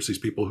traders, these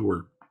people who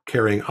were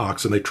carrying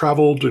oxen. They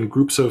traveled in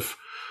groups of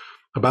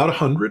about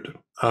 100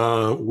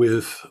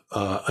 with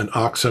an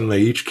oxen.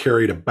 They each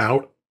carried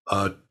about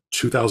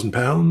 2,000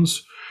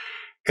 pounds,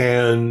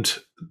 and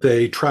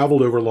they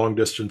traveled over long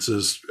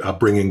distances,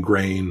 bringing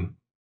grain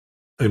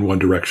in one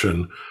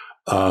direction,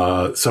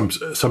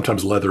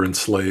 sometimes leather and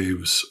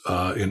slaves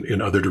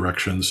in other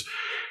directions.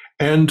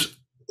 And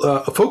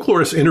a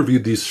folklorist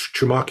interviewed these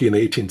Chumaki in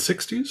the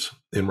 1860s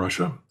in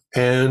Russia,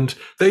 and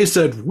they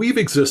said, we've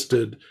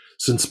existed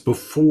since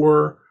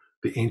before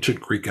the ancient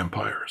Greek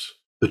empires.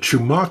 The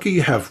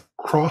Chumaki have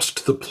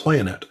crossed the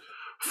planet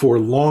for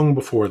long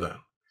before then.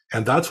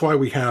 And that's why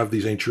we have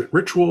these ancient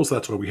rituals.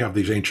 That's why we have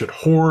these ancient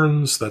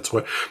horns. That's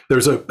why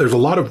there's a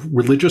lot of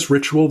religious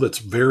ritual that's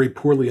very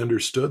poorly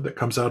understood that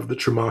comes out of the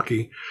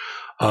Chumaki,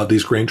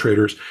 these grain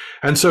traders.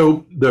 And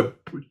so the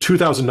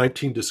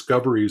 2019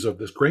 discoveries of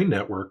this grain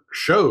network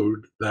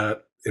showed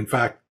that, in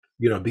fact,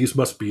 these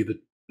must be the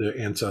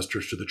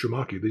ancestors to the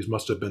Chumaki. These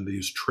must have been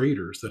these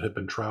traders that had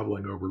been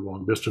traveling over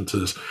long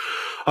distances.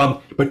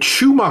 But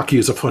Chumaki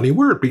is a funny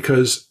word,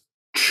 because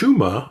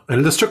Chuma,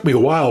 and this took me a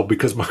while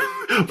because my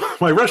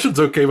Russian's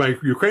okay, my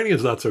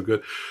Ukrainian's not so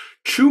good.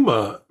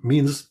 Chuma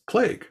means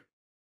plague.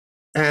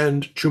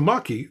 And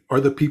Chumaki are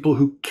the people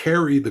who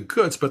carry the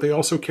goods, but they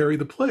also carry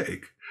the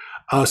plague.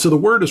 So the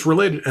word is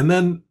related. And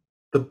then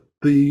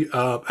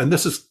and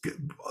this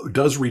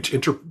does reach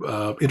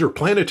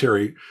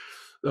interplanetary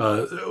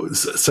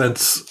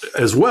sense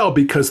as well,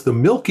 because the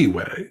Milky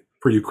Way,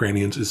 for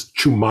Ukrainians is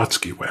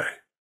Chumatsky way,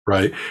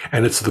 right?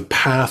 And it's the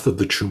path of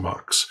the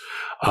Chumaks.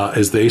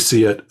 As they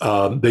see it,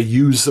 they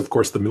use, of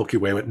course, the Milky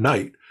Way at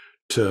night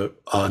to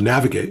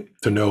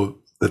navigate, to know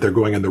that they're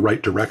going in the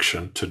right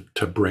direction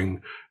to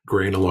bring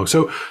grain along.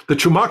 So the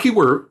Chumaki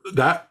were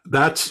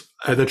that's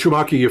and the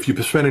Chumaki. If you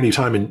spend any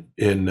time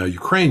in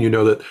Ukraine, you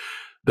know that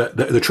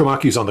the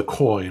Chumaki is on the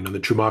coin, and the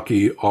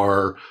Chumaki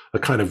are a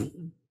kind of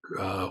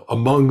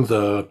among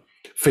the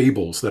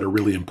fables that are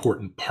really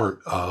important part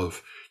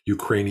of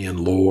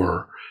Ukrainian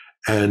lore.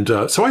 And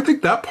so I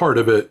think that part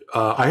of it,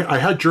 I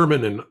had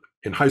German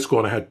in high school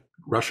and I had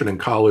Russian in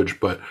college,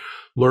 but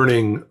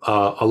learning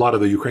a lot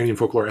of the Ukrainian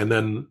folklore, and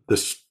then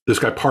this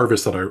guy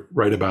Parvis that I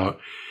write about,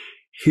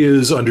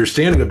 his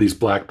understanding of these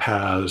black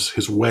paths,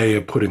 his way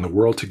of putting the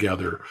world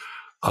together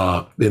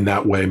in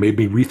that way, made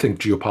me rethink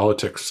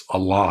geopolitics a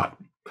lot.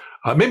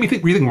 Made me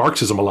rethink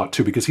Marxism a lot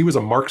too, because he was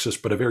a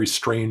Marxist, but a very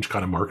strange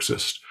kind of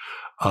Marxist,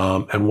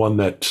 and one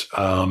that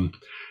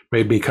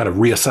made me kind of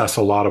reassess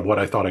a lot of what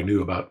I thought I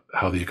knew about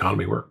how the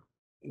economy worked.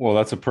 Well,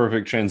 that's a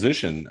perfect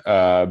transition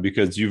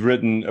because you've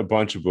written a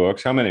bunch of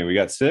books. How many? We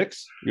got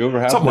six? You over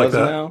half a Something like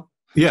dozen that. now?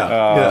 Yeah,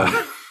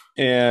 yeah.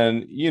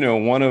 And,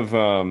 one of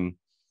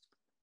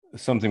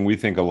something we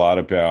think a lot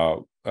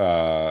about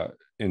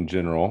in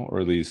general, or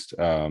at least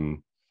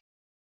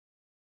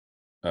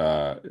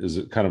is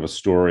it kind of a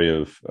story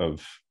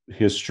of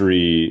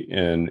history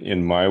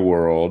in my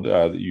world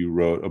that you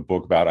wrote a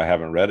book about. I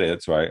haven't read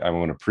it, so I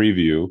want to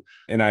preview.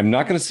 And I'm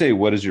not going to say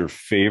what is your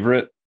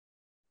favorite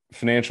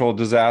financial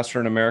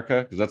disaster in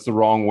America, because that's the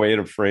wrong way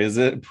to phrase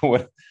it.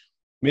 But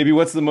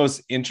what's the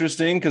most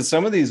interesting? Because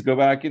some of these go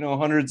back,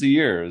 hundreds of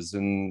years,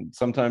 and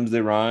sometimes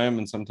they rhyme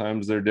and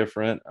sometimes they're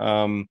different.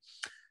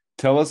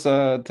 Tell us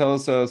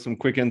some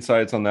quick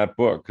insights on that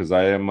book, because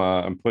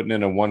I'm putting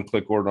in a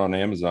one-click order on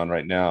Amazon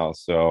right now,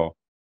 so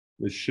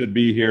this should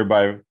be here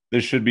by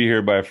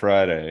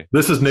Friday.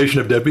 This is Nation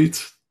of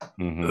Deadbeats.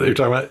 Mm-hmm. That you're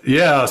talking about?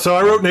 Yeah. So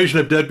I wrote Nation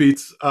of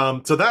Deadbeats.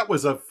 So that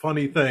was a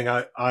funny thing.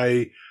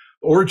 I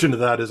origin of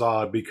that is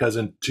odd because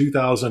in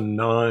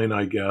 2009,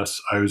 I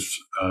guess I was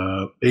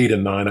 8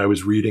 and 9. I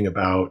was reading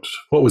about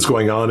what was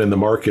going on in the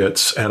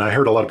markets, and I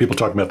heard a lot of people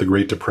talking about the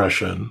Great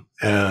Depression,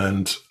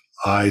 and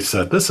I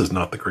said, "This is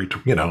not the Great, the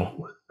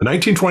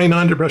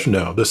 1929 Depression.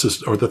 No, this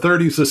is, or the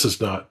 30s. This is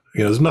not.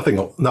 There's nothing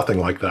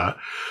like that."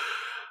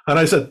 And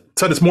I said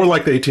it's more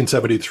like the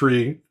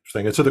 1873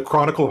 thing. And so the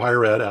Chronicle of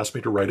Higher Ed asked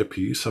me to write a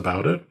piece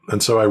about it.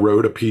 And so I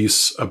wrote a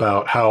piece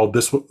about how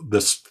this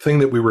thing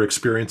that we were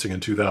experiencing in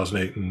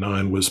 2008 and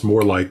 9 was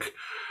more like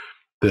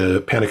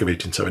the Panic of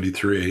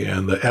 1873.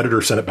 And the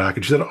editor sent it back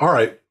and she said, "All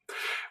right,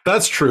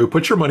 that's true.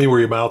 Put your money where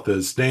your mouth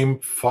is. Name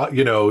five,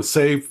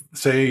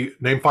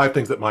 name 5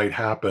 things that might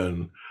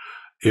happen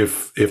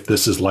if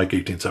this is like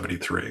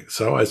 1873.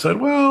 So I said,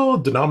 well,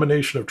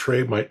 denomination of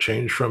trade might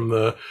change from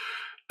the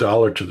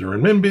dollar to the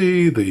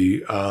renminbi.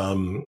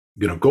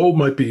 The gold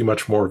might be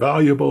much more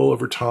valuable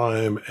over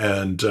time,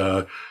 and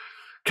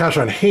cash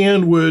on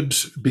hand would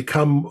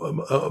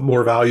become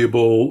more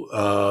valuable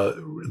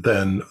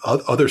than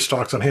other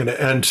stocks on hand.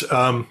 And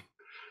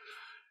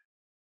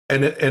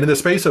in the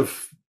space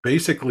of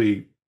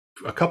basically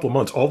a couple of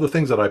months, all the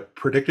things that I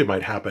predicted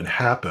might happen.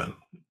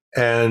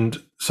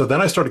 And so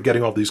then I started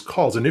getting all these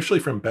calls, initially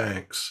from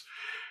banks,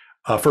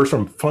 first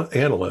from fund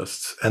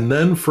analysts, and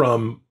then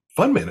from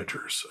fund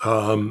managers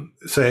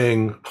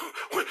saying,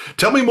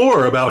 "Tell me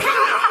more about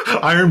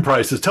iron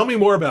prices. Tell me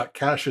more about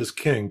cash is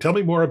king. Tell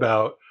me more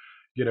about,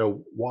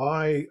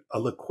 why a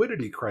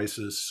liquidity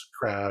crisis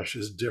crash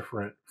is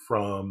different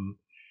from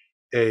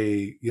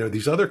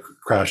these other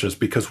crashes,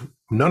 because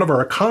none of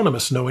our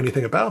economists know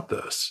anything about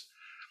this."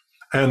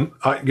 And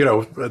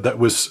it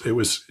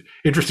was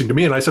interesting to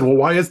me. And I said, "Well,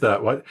 why is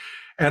that? What?"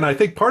 And I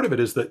think part of it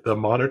is that the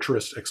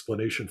monetarist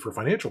explanation for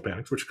financial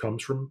panics, which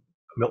comes from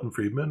Milton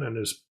Friedman and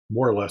is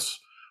more or less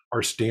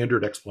our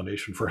standard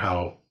explanation for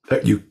how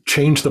that you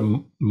change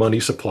the money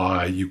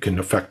supply, you can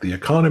affect the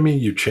economy,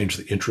 you change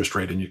the interest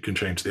rate and you can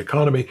change the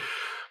economy.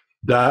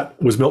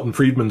 That was Milton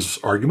Friedman's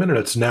argument, and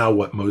it's now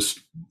what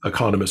most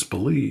economists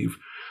believe.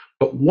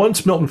 But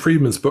once Milton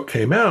Friedman's book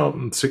came out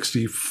in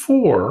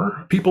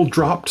 1964, people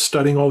dropped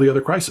studying all the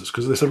other crises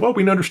because they said, "Well,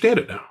 we understand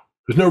it now.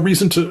 There's no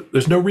reason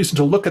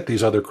to look at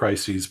these other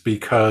crises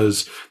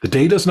because the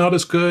data's not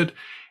as good,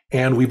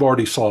 and we've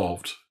already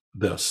solved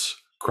this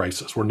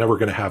crisis. We're never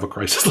going to have a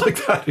crisis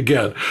like that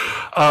again."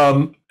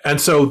 And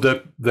so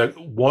that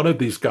one of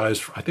these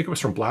guys, I think it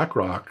was from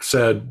BlackRock,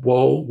 said,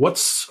 "Well,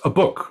 what's a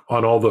book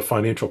on all the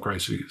financial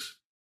crises?"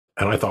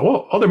 And I thought,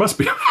 well, there must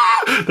be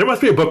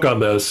a book on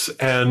this.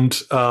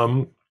 And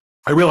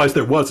I realized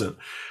there wasn't.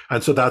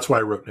 And so that's why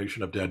I wrote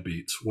Nation of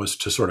Deadbeats, was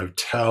to sort of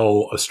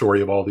tell a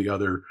story of all the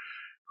other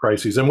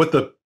crises. And with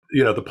the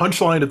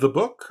punchline of the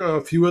book,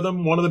 a few of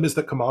them, one of them is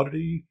that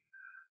commodities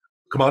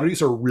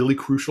are a really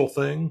crucial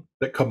thing,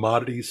 that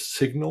commodities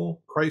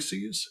signal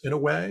crises in a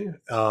way.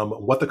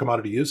 What the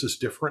commodity is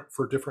different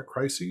for different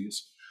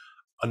crises.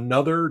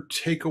 Another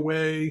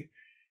takeaway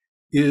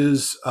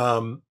is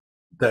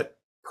that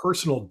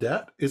personal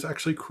debt is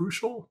actually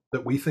crucial,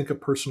 that we think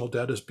of personal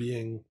debt as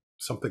being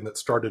something that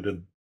started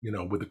in,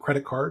 with the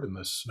credit card in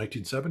the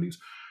 1970s.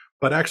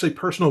 But actually,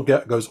 personal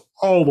debt goes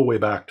all the way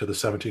back to the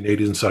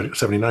 1780s and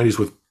 1790s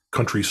with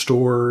country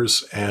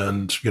stores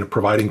and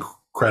providing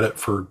credit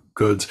for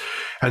goods.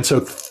 And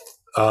so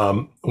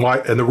why,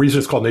 and the reason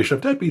it's called Nation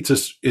of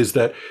Deadbeats is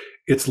that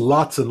it's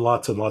lots and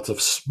lots and lots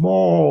of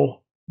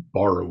small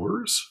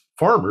borrowers,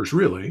 farmers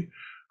really,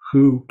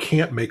 who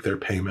can't make their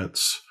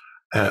payments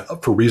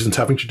for reasons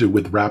having to do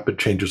with rapid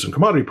changes in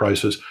commodity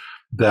prices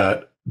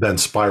that then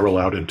spiral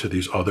out into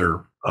these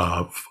other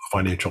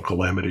financial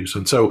calamities.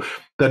 And so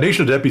the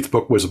Nation of Deadbeats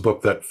book was a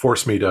book that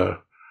forced me to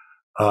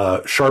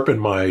sharpen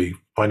my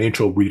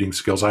financial reading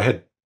skills. I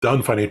had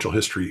done financial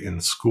history in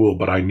school,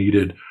 but I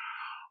really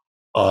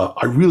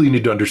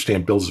need to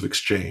understand bills of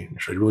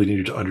exchange. I really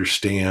needed to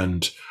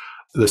understand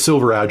the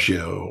silver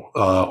agio,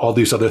 all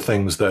these other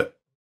things that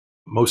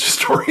most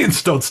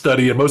historians don't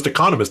study and most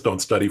economists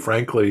don't study,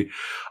 frankly,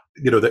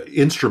 the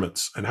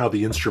instruments and how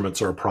the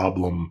instruments are a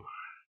problem,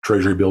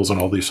 treasury bills and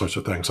all these sorts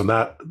of things. And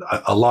I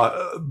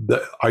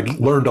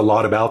learned a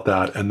lot about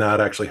that. And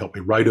that actually helped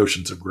me write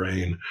Oceans of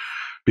Grain,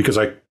 because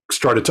I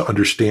started to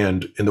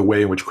understand in the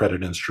way in which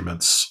credit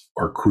instruments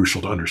are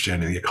crucial to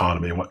understanding the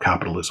economy and what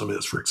capitalism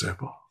is, for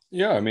example.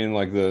 Yeah, I mean,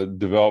 like the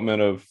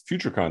development of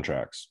future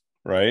contracts,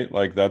 right?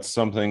 Like that's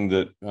something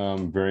that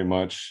very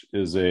much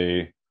is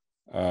a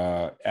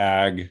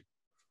ag,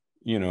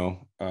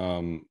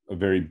 a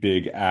very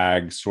big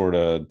ag sort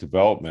of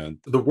development.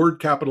 The word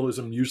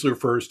capitalism usually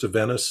refers to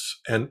Venice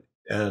and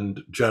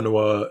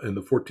Genoa in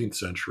the 14th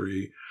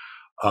century,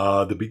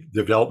 the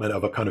development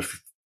of a kind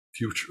of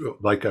future,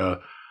 like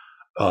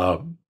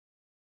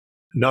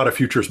not a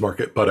futures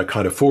market, but a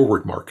kind of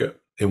forward market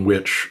in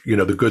which,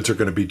 the goods are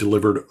going to be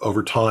delivered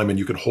over time and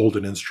you can hold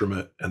an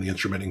instrument and the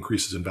instrument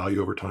increases in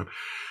value over time.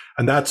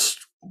 And that's,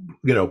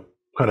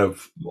 kind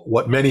of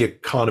what many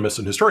economists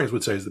and historians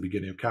would say is the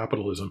beginning of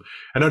capitalism,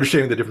 and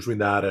understanding the difference between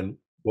that and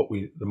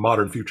the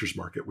modern futures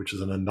market, which is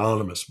an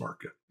anonymous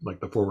market. Like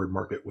the forward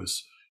market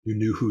was, you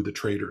knew who the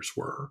traders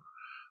were.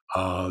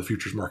 The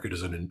futures market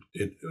is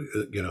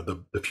the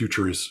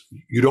future is,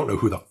 you don't know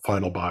who the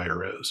final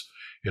buyer is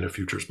in a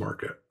futures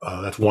market.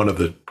 That's one of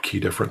the key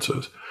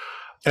differences.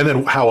 And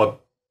then how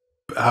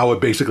it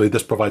basically,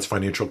 this provides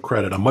financial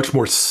credit, a much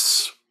more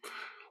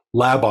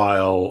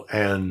labile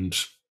and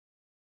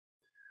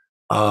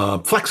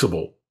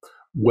flexible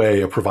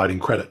way of providing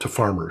credit to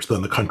farmers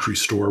than the country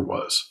store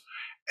was.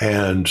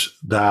 And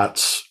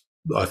that's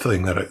a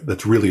thing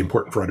that's really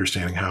important for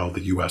understanding how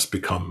the U.S.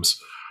 becomes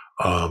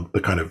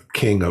the kind of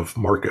king of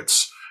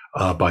markets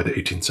by the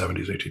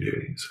 1870s,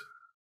 1880s.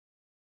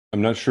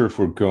 I'm not sure if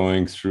we're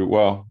going through.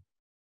 Well,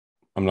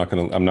 I'm not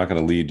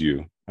gonna lead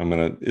you.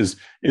 Does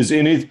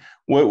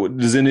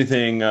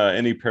anything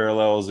any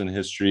parallels in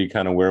history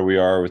kind of where we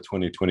are with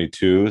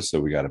 2022?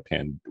 So we had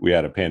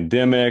a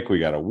pandemic, we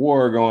got a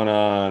war going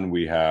on,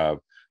 we have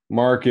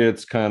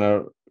markets kind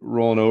of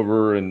rolling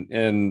over,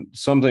 and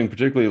something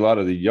particularly a lot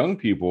of the young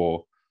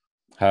people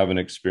haven't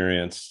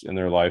experienced in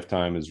their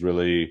lifetime is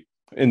really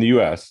in the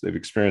US. They've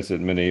experienced it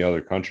in many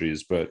other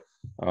countries, but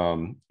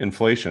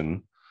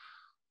inflation.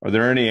 Are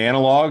there any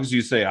analogs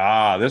you say,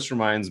 this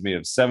reminds me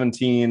of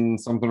 17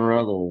 something or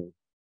other?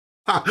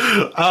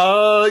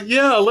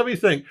 Yeah, let me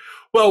think.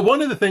 Well,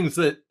 one of the things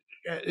that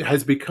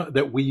has become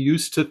that we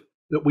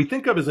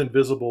think of as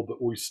invisible, but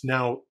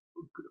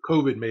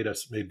COVID made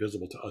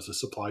visible to us, is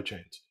supply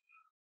chains.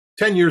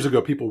 10 years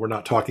ago, people were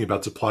not talking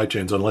about supply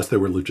chains unless they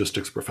were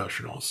logistics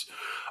professionals.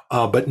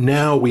 But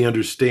now we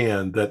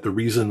understand that the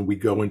reason we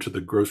go into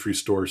the grocery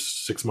store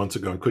 6 months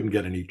ago and couldn't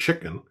get any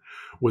chicken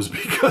was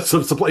because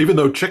of supply, even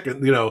though chicken,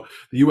 the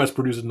U.S.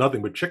 produces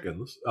nothing but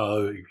chickens.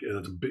 It's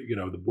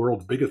the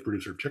world's biggest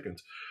producer of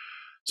chickens.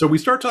 So we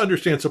start to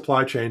understand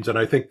supply chains, and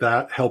I think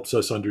that helps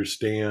us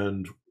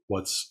understand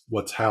what's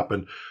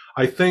happened.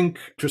 I think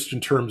just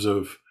in terms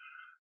of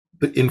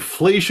the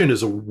inflation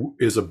is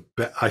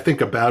I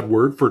think a bad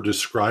word for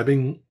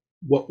describing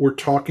what we're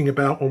talking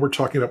about when we're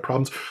talking about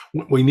problems.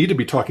 We need to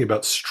be talking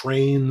about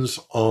strains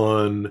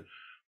on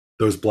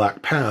those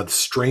black paths,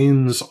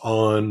 strains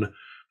on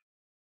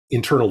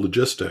internal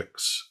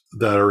logistics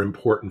that are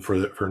important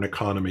for an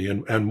economy.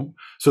 And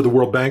so the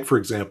World Bank, for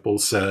example,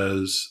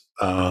 says,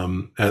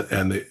 and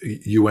the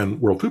UN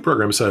World Food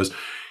Program says,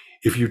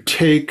 if you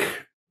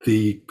take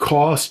the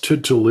cost to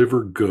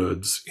deliver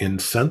goods in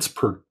cents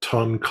per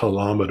ton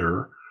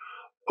kilometer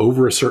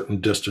over a certain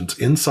distance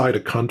inside a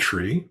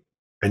country,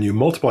 and you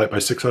multiply it by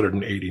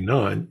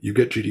 689, you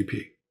get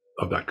GDP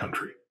of that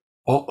country,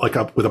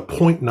 with a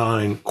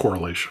 0.9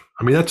 correlation.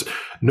 I mean,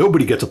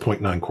 nobody gets a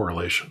 0.9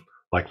 correlation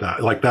like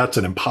that. Like that's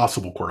an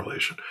impossible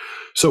correlation.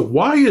 So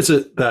why is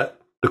it that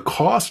the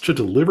cost to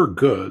deliver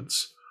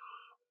goods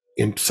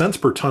in cents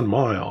per ton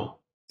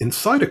mile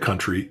inside a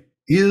country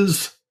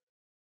is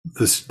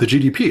the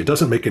GDP? It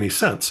doesn't make any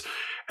sense.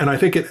 And I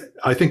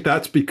think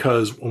that's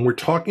because when we're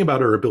talking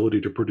about our ability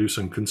to produce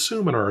and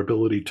consume and our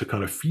ability to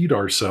kind of feed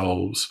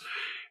ourselves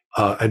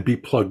and be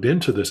plugged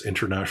into this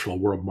international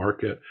world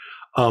market,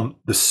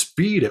 the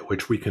speed at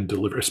which we can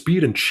deliver,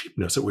 speed and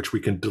cheapness at which we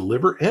can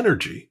deliver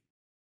energy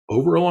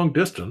over a long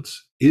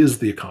distance is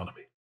the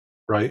economy,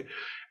 right?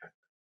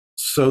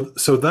 So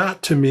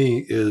that to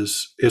me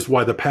is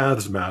why the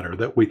paths matter.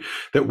 That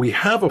we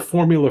have a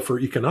formula for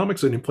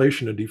economics and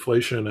inflation and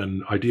deflation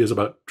and ideas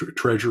about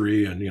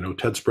treasury and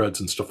TED spreads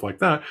and stuff like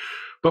that,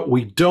 but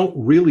we don't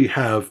really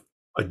have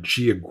a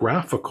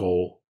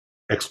geographical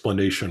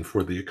explanation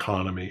for the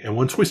economy. And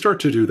once we start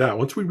to do that,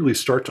 once we really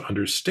start to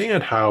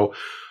understand how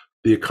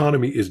the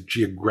economy is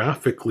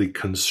geographically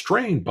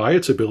constrained by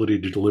its ability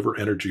to deliver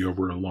energy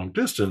over a long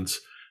distance,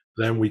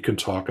 then we can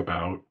talk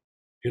about,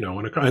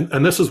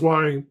 and this is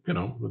why,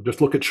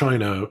 just look at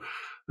China,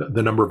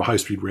 the number of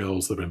high-speed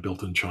rails that have been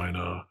built in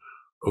China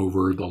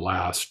over the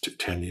last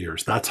 10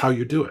 years. That's how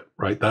you do it,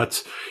 right?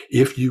 That's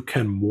if you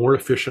can more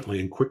efficiently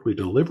and quickly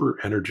deliver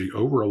energy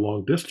over a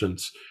long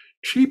distance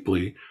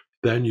cheaply,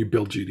 then you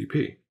build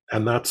GDP.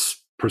 And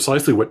that's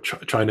precisely what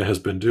China has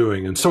been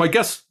doing. And so I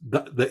guess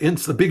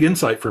the big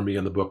insight for me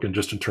in the book, and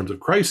just in terms of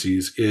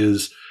crises,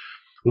 is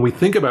when we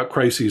think about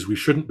crises, we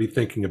shouldn't be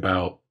thinking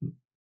about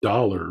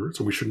dollars,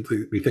 or we shouldn't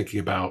be thinking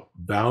about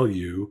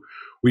value.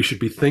 We should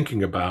be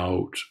thinking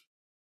about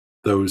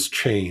those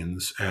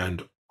chains,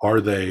 and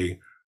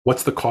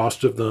what's the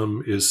cost of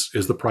them? Is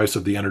the price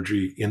of the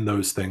energy in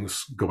those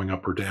things going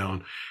up or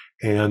down?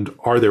 And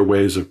are there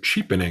ways of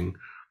cheapening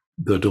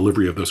the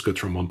delivery of those goods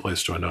from one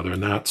place to another?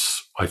 And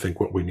that's, I think,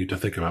 what we need to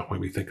think about when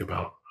we think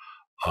about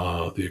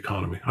the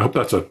economy. I hope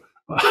that's a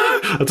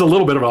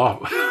little bit of a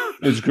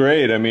It's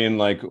great. I mean,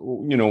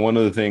 one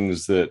of the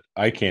things that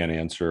I can't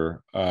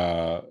answer,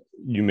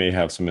 you may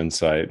have some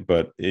insight,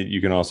 but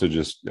you can also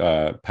just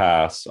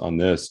pass on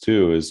this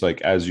too, is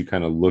as you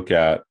kind of look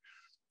at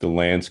the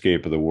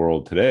landscape of the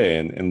world today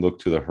and look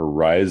to the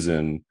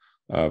horizon,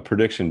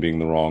 prediction being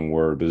the wrong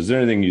word, but is there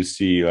anything you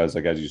see as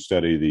you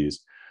study these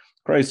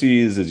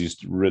crises, as you've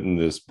written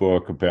this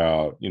book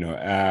about,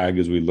 ag,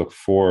 as we look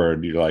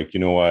forward, you're like, you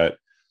know what,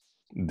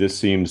 this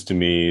seems to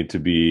me to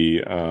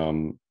be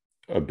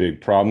a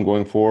big problem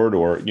going forward,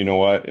 or you know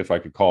what, if I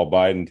could call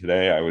Biden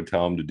today, I would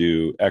tell him to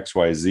do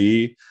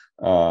XYZ,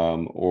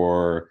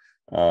 or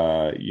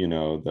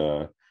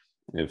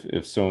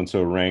if so and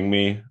so rang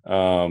me.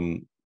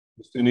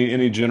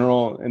 Any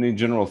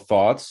general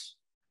thoughts?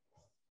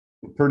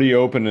 Pretty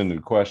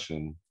open-ended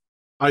question.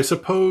 I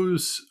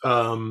suppose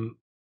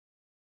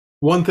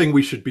one thing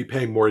we should be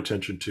paying more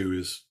attention to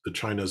is the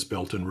China's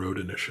Belt and Road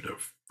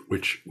Initiative,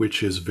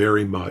 which is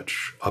very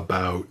much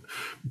about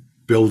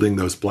building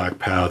those black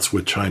paths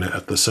with China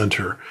at the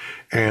center.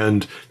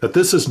 And that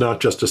this is not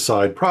just a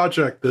side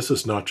project. This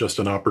is not just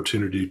an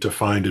opportunity to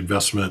find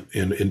investment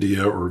in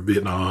India or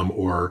Vietnam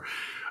or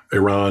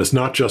Iran. It's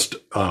not just,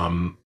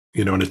 an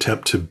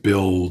attempt to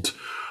build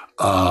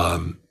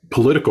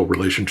political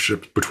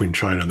relationships between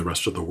China and the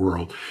rest of the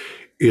world.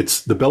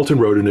 It's the Belt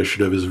and Road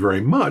Initiative is very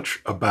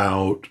much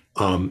about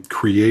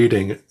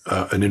creating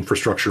an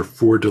infrastructure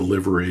for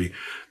delivery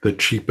that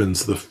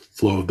cheapens the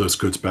flow of those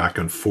goods back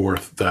and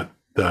forth, that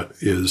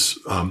is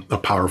a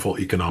powerful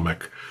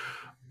economic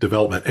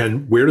development.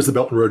 And where does the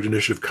Belt and Road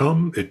Initiative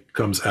come? It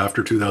comes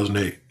after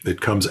 2008. It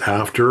comes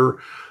after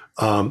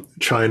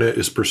China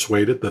is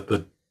persuaded that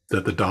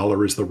the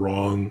dollar is the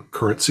wrong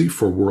currency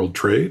for world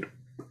trade.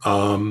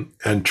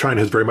 And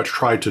China has very much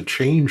tried to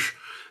change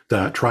it to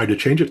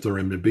the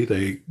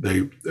renminbi.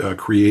 They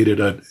created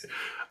an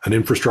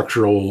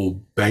infrastructural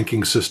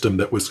banking system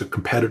that was a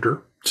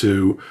competitor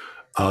to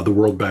the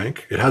World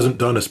Bank. It hasn't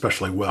done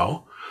especially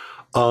well.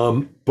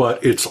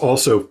 But it's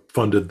also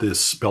funded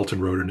this Belt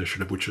and Road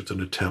Initiative, which is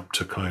an attempt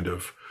to kind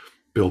of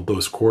build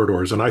those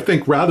corridors. And I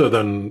think rather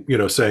than,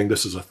 saying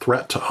this is a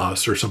threat to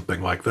us or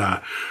something like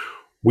that,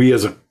 we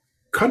as a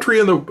country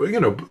in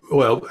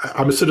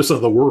I'm a citizen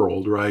of the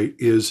world, right,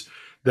 is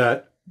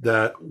that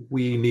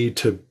we need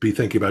to be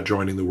thinking about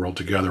joining the world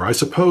together. I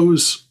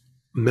suppose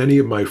many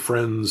of my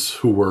friends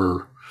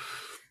who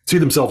see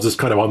themselves as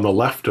kind of on the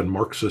left and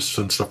Marxists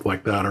and stuff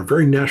like that are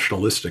very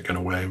nationalistic in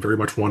a way and very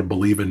much want to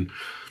believe in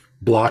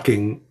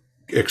blocking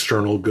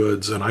external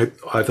goods. And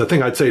the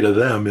thing I'd say to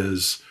them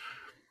is,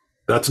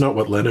 that's not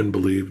what Lenin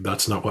believed.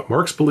 That's not what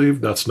Marx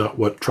believed. That's not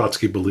what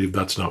Trotsky believed.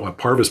 That's not what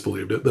Parvis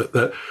believed.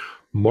 That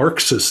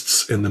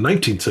Marxists in the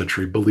 19th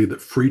century believed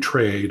that free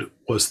trade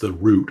was the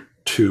route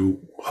to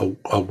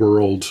a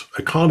world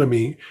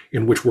economy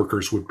in which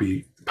workers would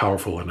be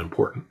powerful and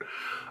important.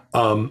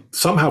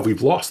 Somehow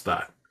we've lost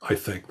that. I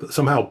think that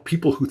somehow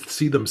people who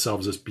see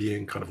themselves as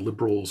being kind of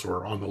liberals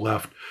or on the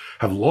left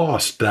have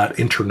lost that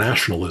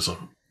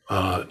internationalism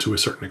to a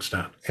certain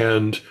extent.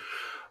 And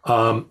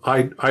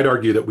I'd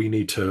argue that we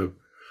need to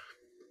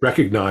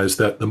recognize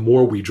that the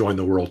more we join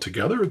the world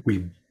together,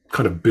 we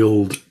kind of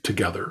build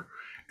together.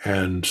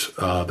 And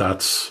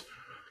that's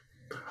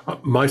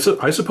I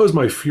suppose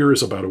my fear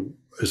is about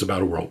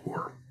a world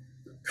war.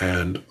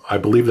 And I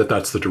believe that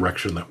that's the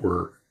direction that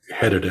we're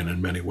headed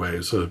in many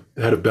ways. The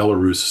head of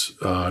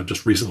Belarus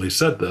just recently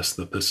said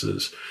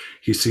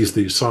he sees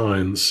these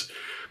signs,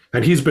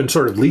 and he's been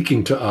sort of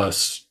leaking to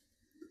us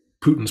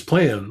Putin's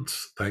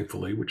plans,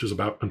 thankfully, which is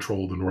about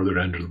control of the northern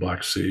end of the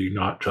Black Sea,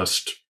 not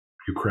just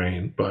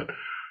Ukraine, but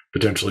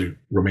potentially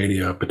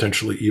Romania,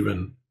 potentially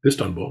even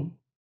Istanbul,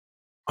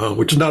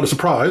 which is not a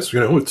surprise.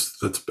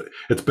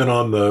 It's been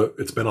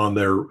on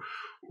their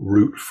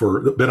route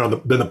for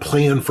been the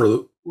plan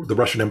for the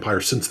Russian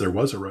Empire since there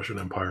was a Russian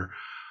Empire.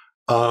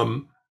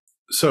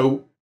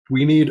 So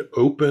we need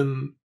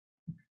open,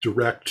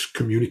 direct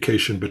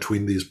communication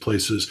between these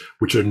places,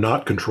 which are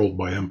not controlled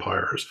by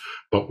empires,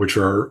 but which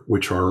are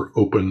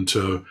open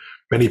to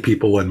many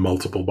people and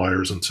multiple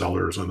buyers and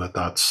sellers, and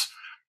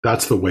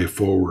that's the way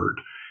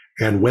forward.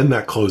 And when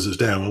that closes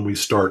down, when we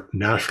start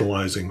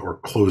nationalizing or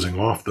closing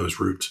off those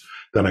routes,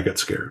 then I get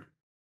scared.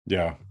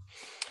 Yeah.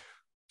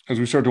 As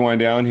we start to wind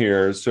down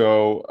here,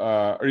 so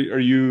are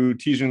you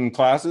teaching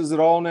classes at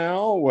all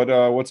now?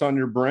 What's on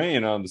your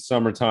brain on the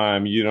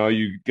summertime?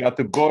 You got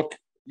the book,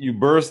 you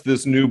birthed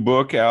this new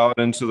book out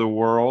into the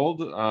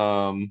world.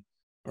 Are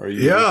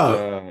you just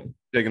Yeah.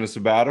 taking a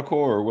sabbatical,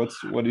 or what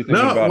are you thinking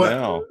No. about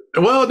now?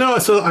 Well, no.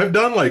 So I've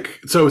done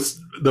since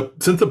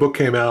the book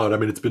came out. I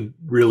mean, it's been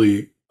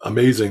really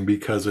amazing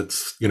because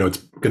it's going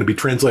to be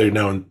translated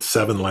now in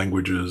 7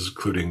 languages,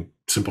 including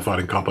simplified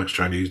and complex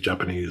Chinese,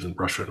 Japanese, and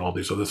Russian, and all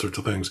these other sorts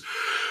of things.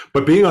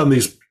 But being on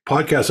these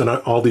podcasts and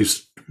all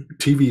these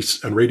TV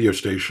and radio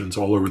stations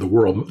all over the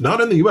world, not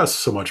in the US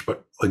so much,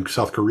 but in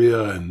South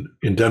Korea and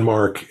in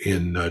Denmark,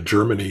 in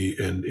Germany,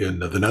 and in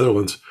the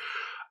Netherlands,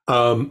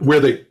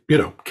 where they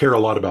care a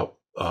lot about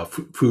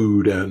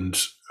food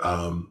and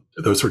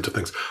those sorts of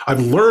things. I've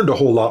learned a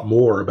whole lot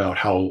more about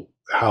how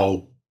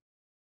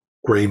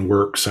grain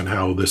works and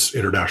how this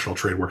international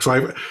trade works.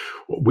 So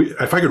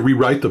if I could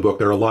rewrite the book,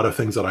 there are a lot of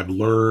things that I've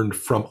learned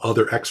from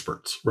other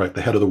experts, right?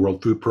 The head of the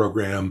World Food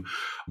Program,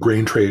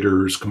 grain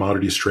traders,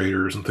 commodities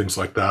traders, and things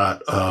like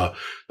that.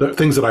 The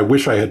things that I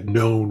wish I had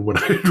known when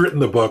I had written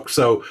the book.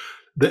 So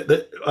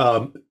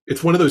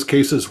it's one of those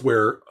cases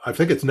where I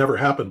think it's never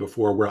happened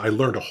before, where I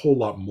learned a whole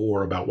lot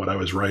more about what I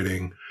was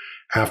writing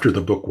after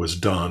the book was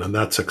done. And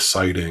that's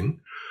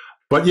exciting.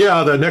 But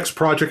yeah, the next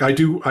project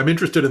I'm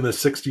interested in the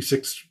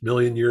 66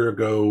 million year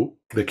ago,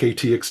 the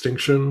KT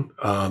extinction.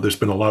 There's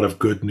been a lot of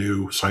good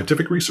new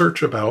scientific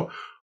research about.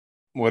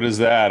 What is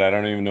that? I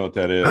don't even know what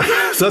that is.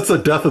 So that's the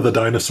death of the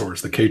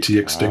dinosaurs, the KT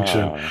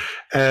extinction.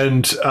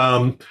 And,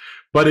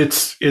 but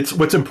it's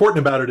what's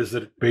important about it is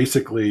that it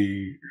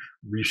basically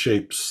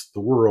reshapes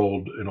the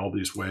world in all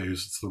these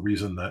ways. It's the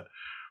reason that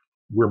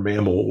we're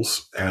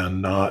mammals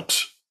and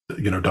not,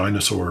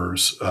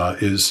 dinosaurs,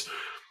 is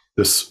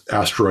this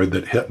asteroid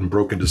that hit and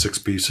broke into 6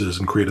 pieces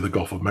and created the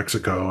Gulf of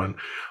Mexico. And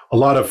a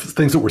lot of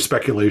things that were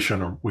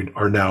speculation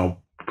are now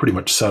pretty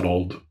much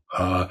settled.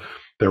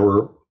 There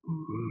were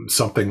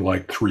something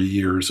like 3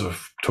 years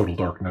of total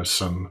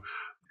darkness, and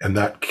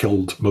that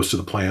killed most of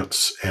the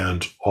plants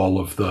and all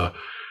of the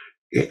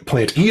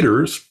plant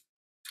eaters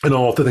and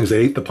all the things that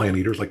ate the plant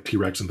eaters, like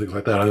T-Rex and things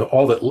like that. And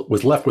all that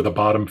was left were the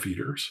bottom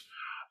feeders,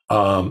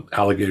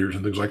 alligators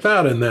and things like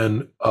that. And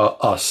then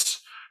us.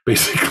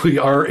 Basically,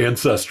 our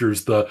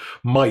ancestors, the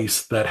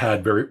mice that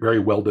had very, very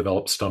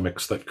well-developed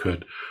stomachs that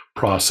could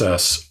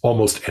process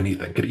almost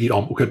anything,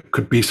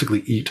 could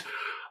basically eat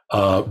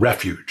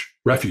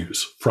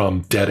refuse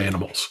from dead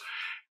animals.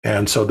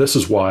 And so this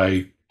is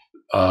why,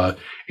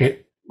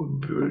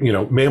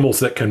 mammals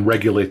that can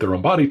regulate their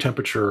own body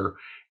temperature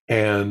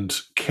and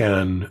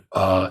can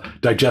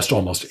digest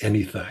almost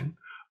anything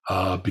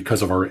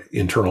because of our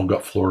internal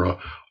gut flora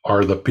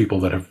are the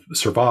people that have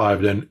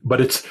survived.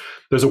 But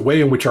there's a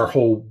way in which our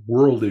whole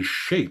world is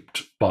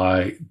shaped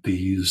by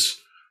this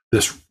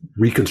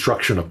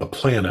reconstruction of the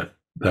planet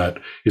that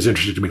is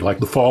interesting to me, like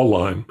the fall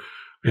line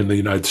in the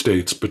United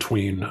States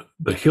between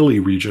the hilly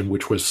region,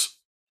 which was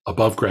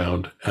above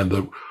ground, and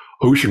the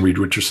ocean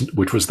region,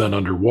 which was then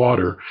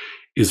underwater,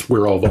 is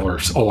where all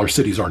our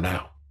cities are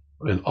now,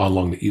 and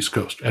along the East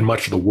Coast, and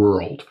much of the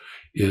world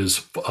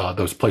is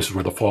those places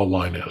where the fall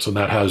line is. And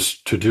that has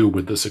to do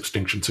with this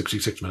extinction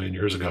 66 million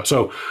years ago.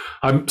 So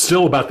I'm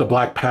still about the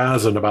black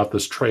paths and about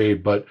this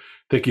trade, but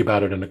thinking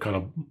about it in a kind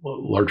of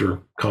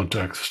larger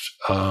context.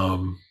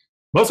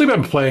 Mostly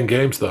been playing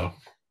games, though.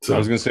 So I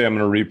was going to say I'm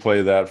going to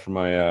replay that for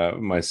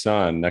my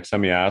son next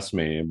time he asks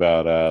me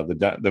about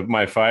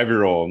my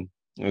 5-year-old.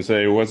 I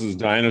say, "What's this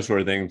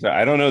dinosaur thing?"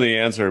 I don't know the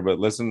answer, but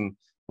listen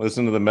to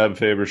the Meb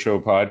Faber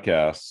Show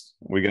podcast.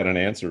 We got an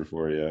answer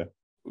for you.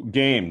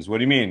 Games. What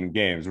do you mean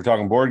games? We're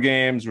talking board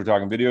games. We're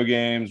talking video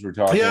games. We're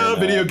talking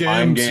video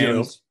games.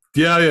 games.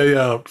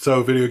 Yeah.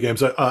 So video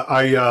games. I'm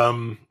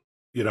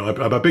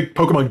a big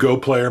Pokemon Go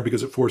player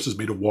because it forces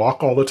me to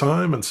walk all the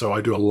time, and so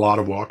I do a lot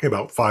of walking,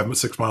 about 5 or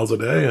 6 miles a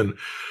day. And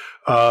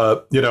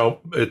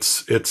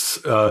it's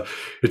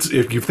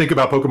if you think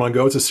about Pokemon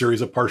Go, it's a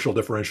series of partial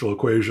differential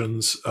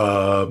equations,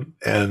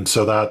 and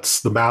so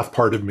that's the math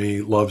part of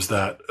me loves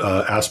that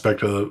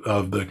aspect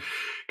of the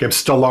game.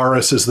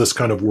 Stellaris is this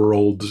kind of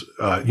world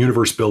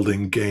universe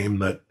building game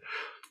that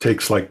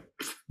takes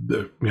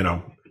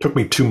took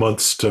me 2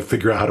 months to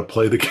figure out how to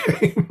play the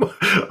game,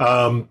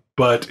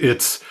 but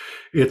it's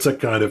a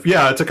kind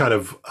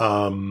of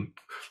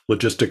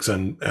logistics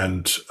and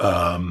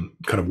kind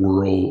of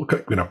world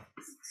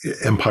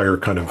empire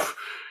kind of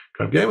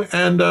game.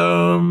 And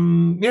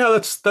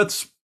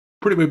that's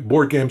pretty big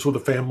board games with the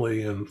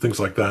family and things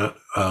like that.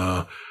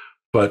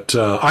 But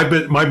I've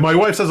been my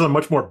wife says I'm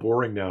much more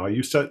boring now. I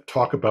used to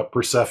talk about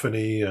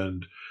Persephone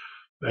and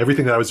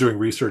everything that I was doing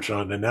research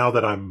on, and now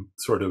that I'm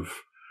sort of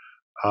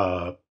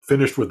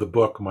finished with the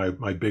book,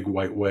 my big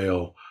white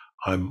whale,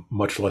 I'm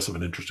much less of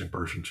an interesting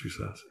person, she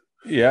says.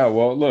 Yeah,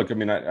 well, look, I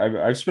mean,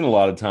 I've spent a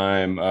lot of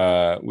time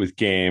with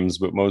games,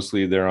 but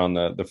mostly they're on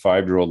the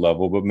 5-year-old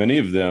level. But many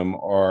of them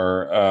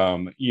are,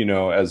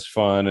 as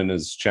fun and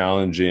as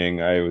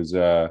challenging. I was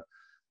at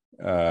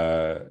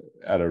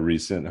a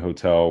recent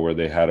hotel where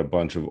they had a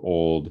bunch of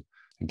old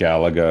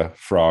Galaga,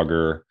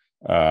 Frogger,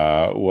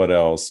 what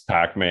else,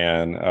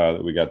 Pac-Man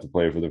that we got to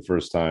play for the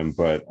first time.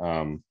 But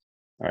I'm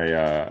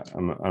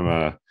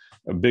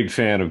a big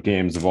fan of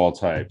games of all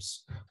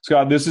types.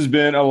 Scott, this has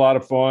been a lot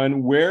of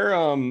fun.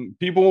 Where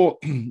people,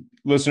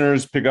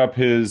 listeners, pick up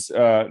his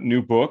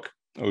new book,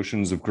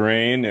 Oceans of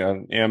Grain,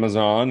 on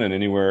Amazon and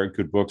anywhere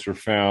good books are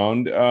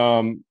found.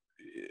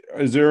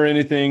 Is there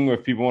anything,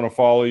 if people want to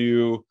follow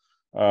you,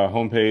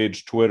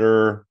 homepage,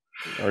 Twitter?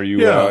 Are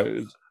you?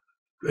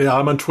 Yeah,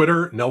 I'm on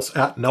Twitter,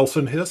 at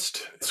Nelson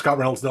Hist.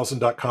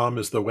 ScottReynoldsNelson.com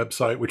is the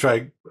website, which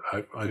I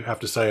have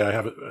to say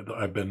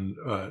I've been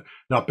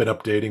not been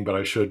updating, but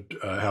I should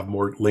have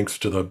more links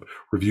to the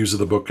reviews of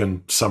the book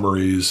and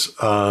summaries.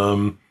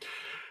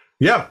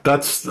 Yeah,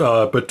 that's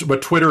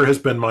but Twitter has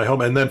been my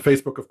home, and then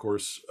Facebook, of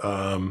course,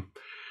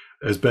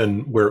 has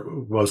been where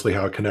mostly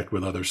how I connect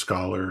with other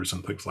scholars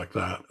and things like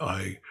that.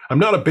 I'm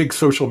not a big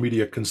social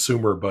media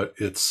consumer, but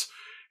it's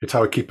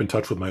how I keep in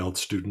touch with my old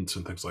students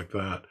and things like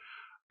that.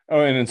 Oh,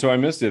 and so I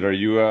missed it. Are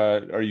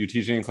you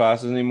teaching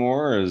classes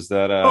anymore? Or is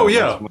that oh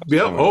yeah,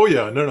 yeah, oh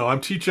yeah. No,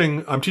 I'm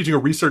teaching a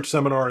research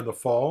seminar in the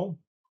fall.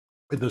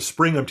 In the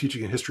spring, I'm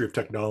teaching a history of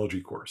technology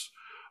course,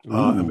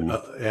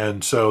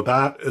 and so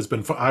that has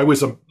been fun. I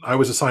was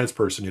a science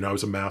person, I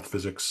was a math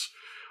physics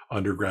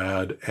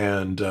undergrad,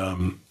 and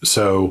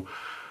so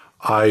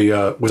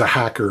I was a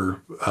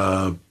hacker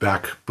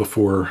back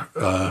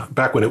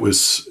when it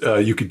was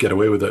you could get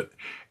away with it,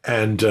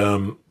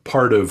 and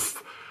part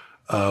of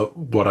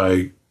what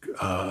I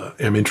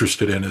am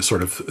interested in is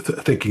sort of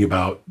thinking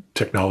about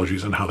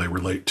technologies and how they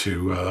relate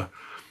to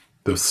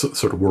the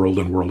sort of world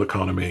and world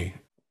economy.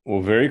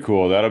 Well, very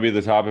cool. That'll be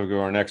the topic of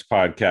our next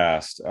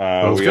podcast.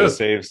 We got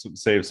to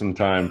save some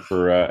time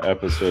for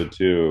episode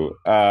 2.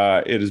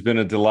 It has been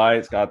a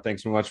delight, Scott.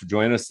 Thanks so much for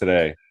joining us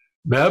today.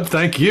 Meb,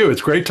 thank you.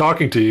 It's great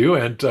talking to you,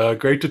 and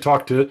great to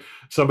talk to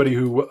somebody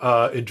who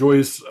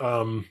enjoys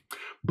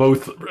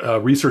both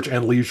research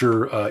and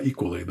leisure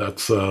equally.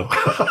 That's aren't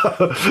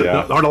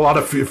a lot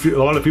of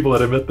people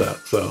that admit that.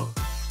 So.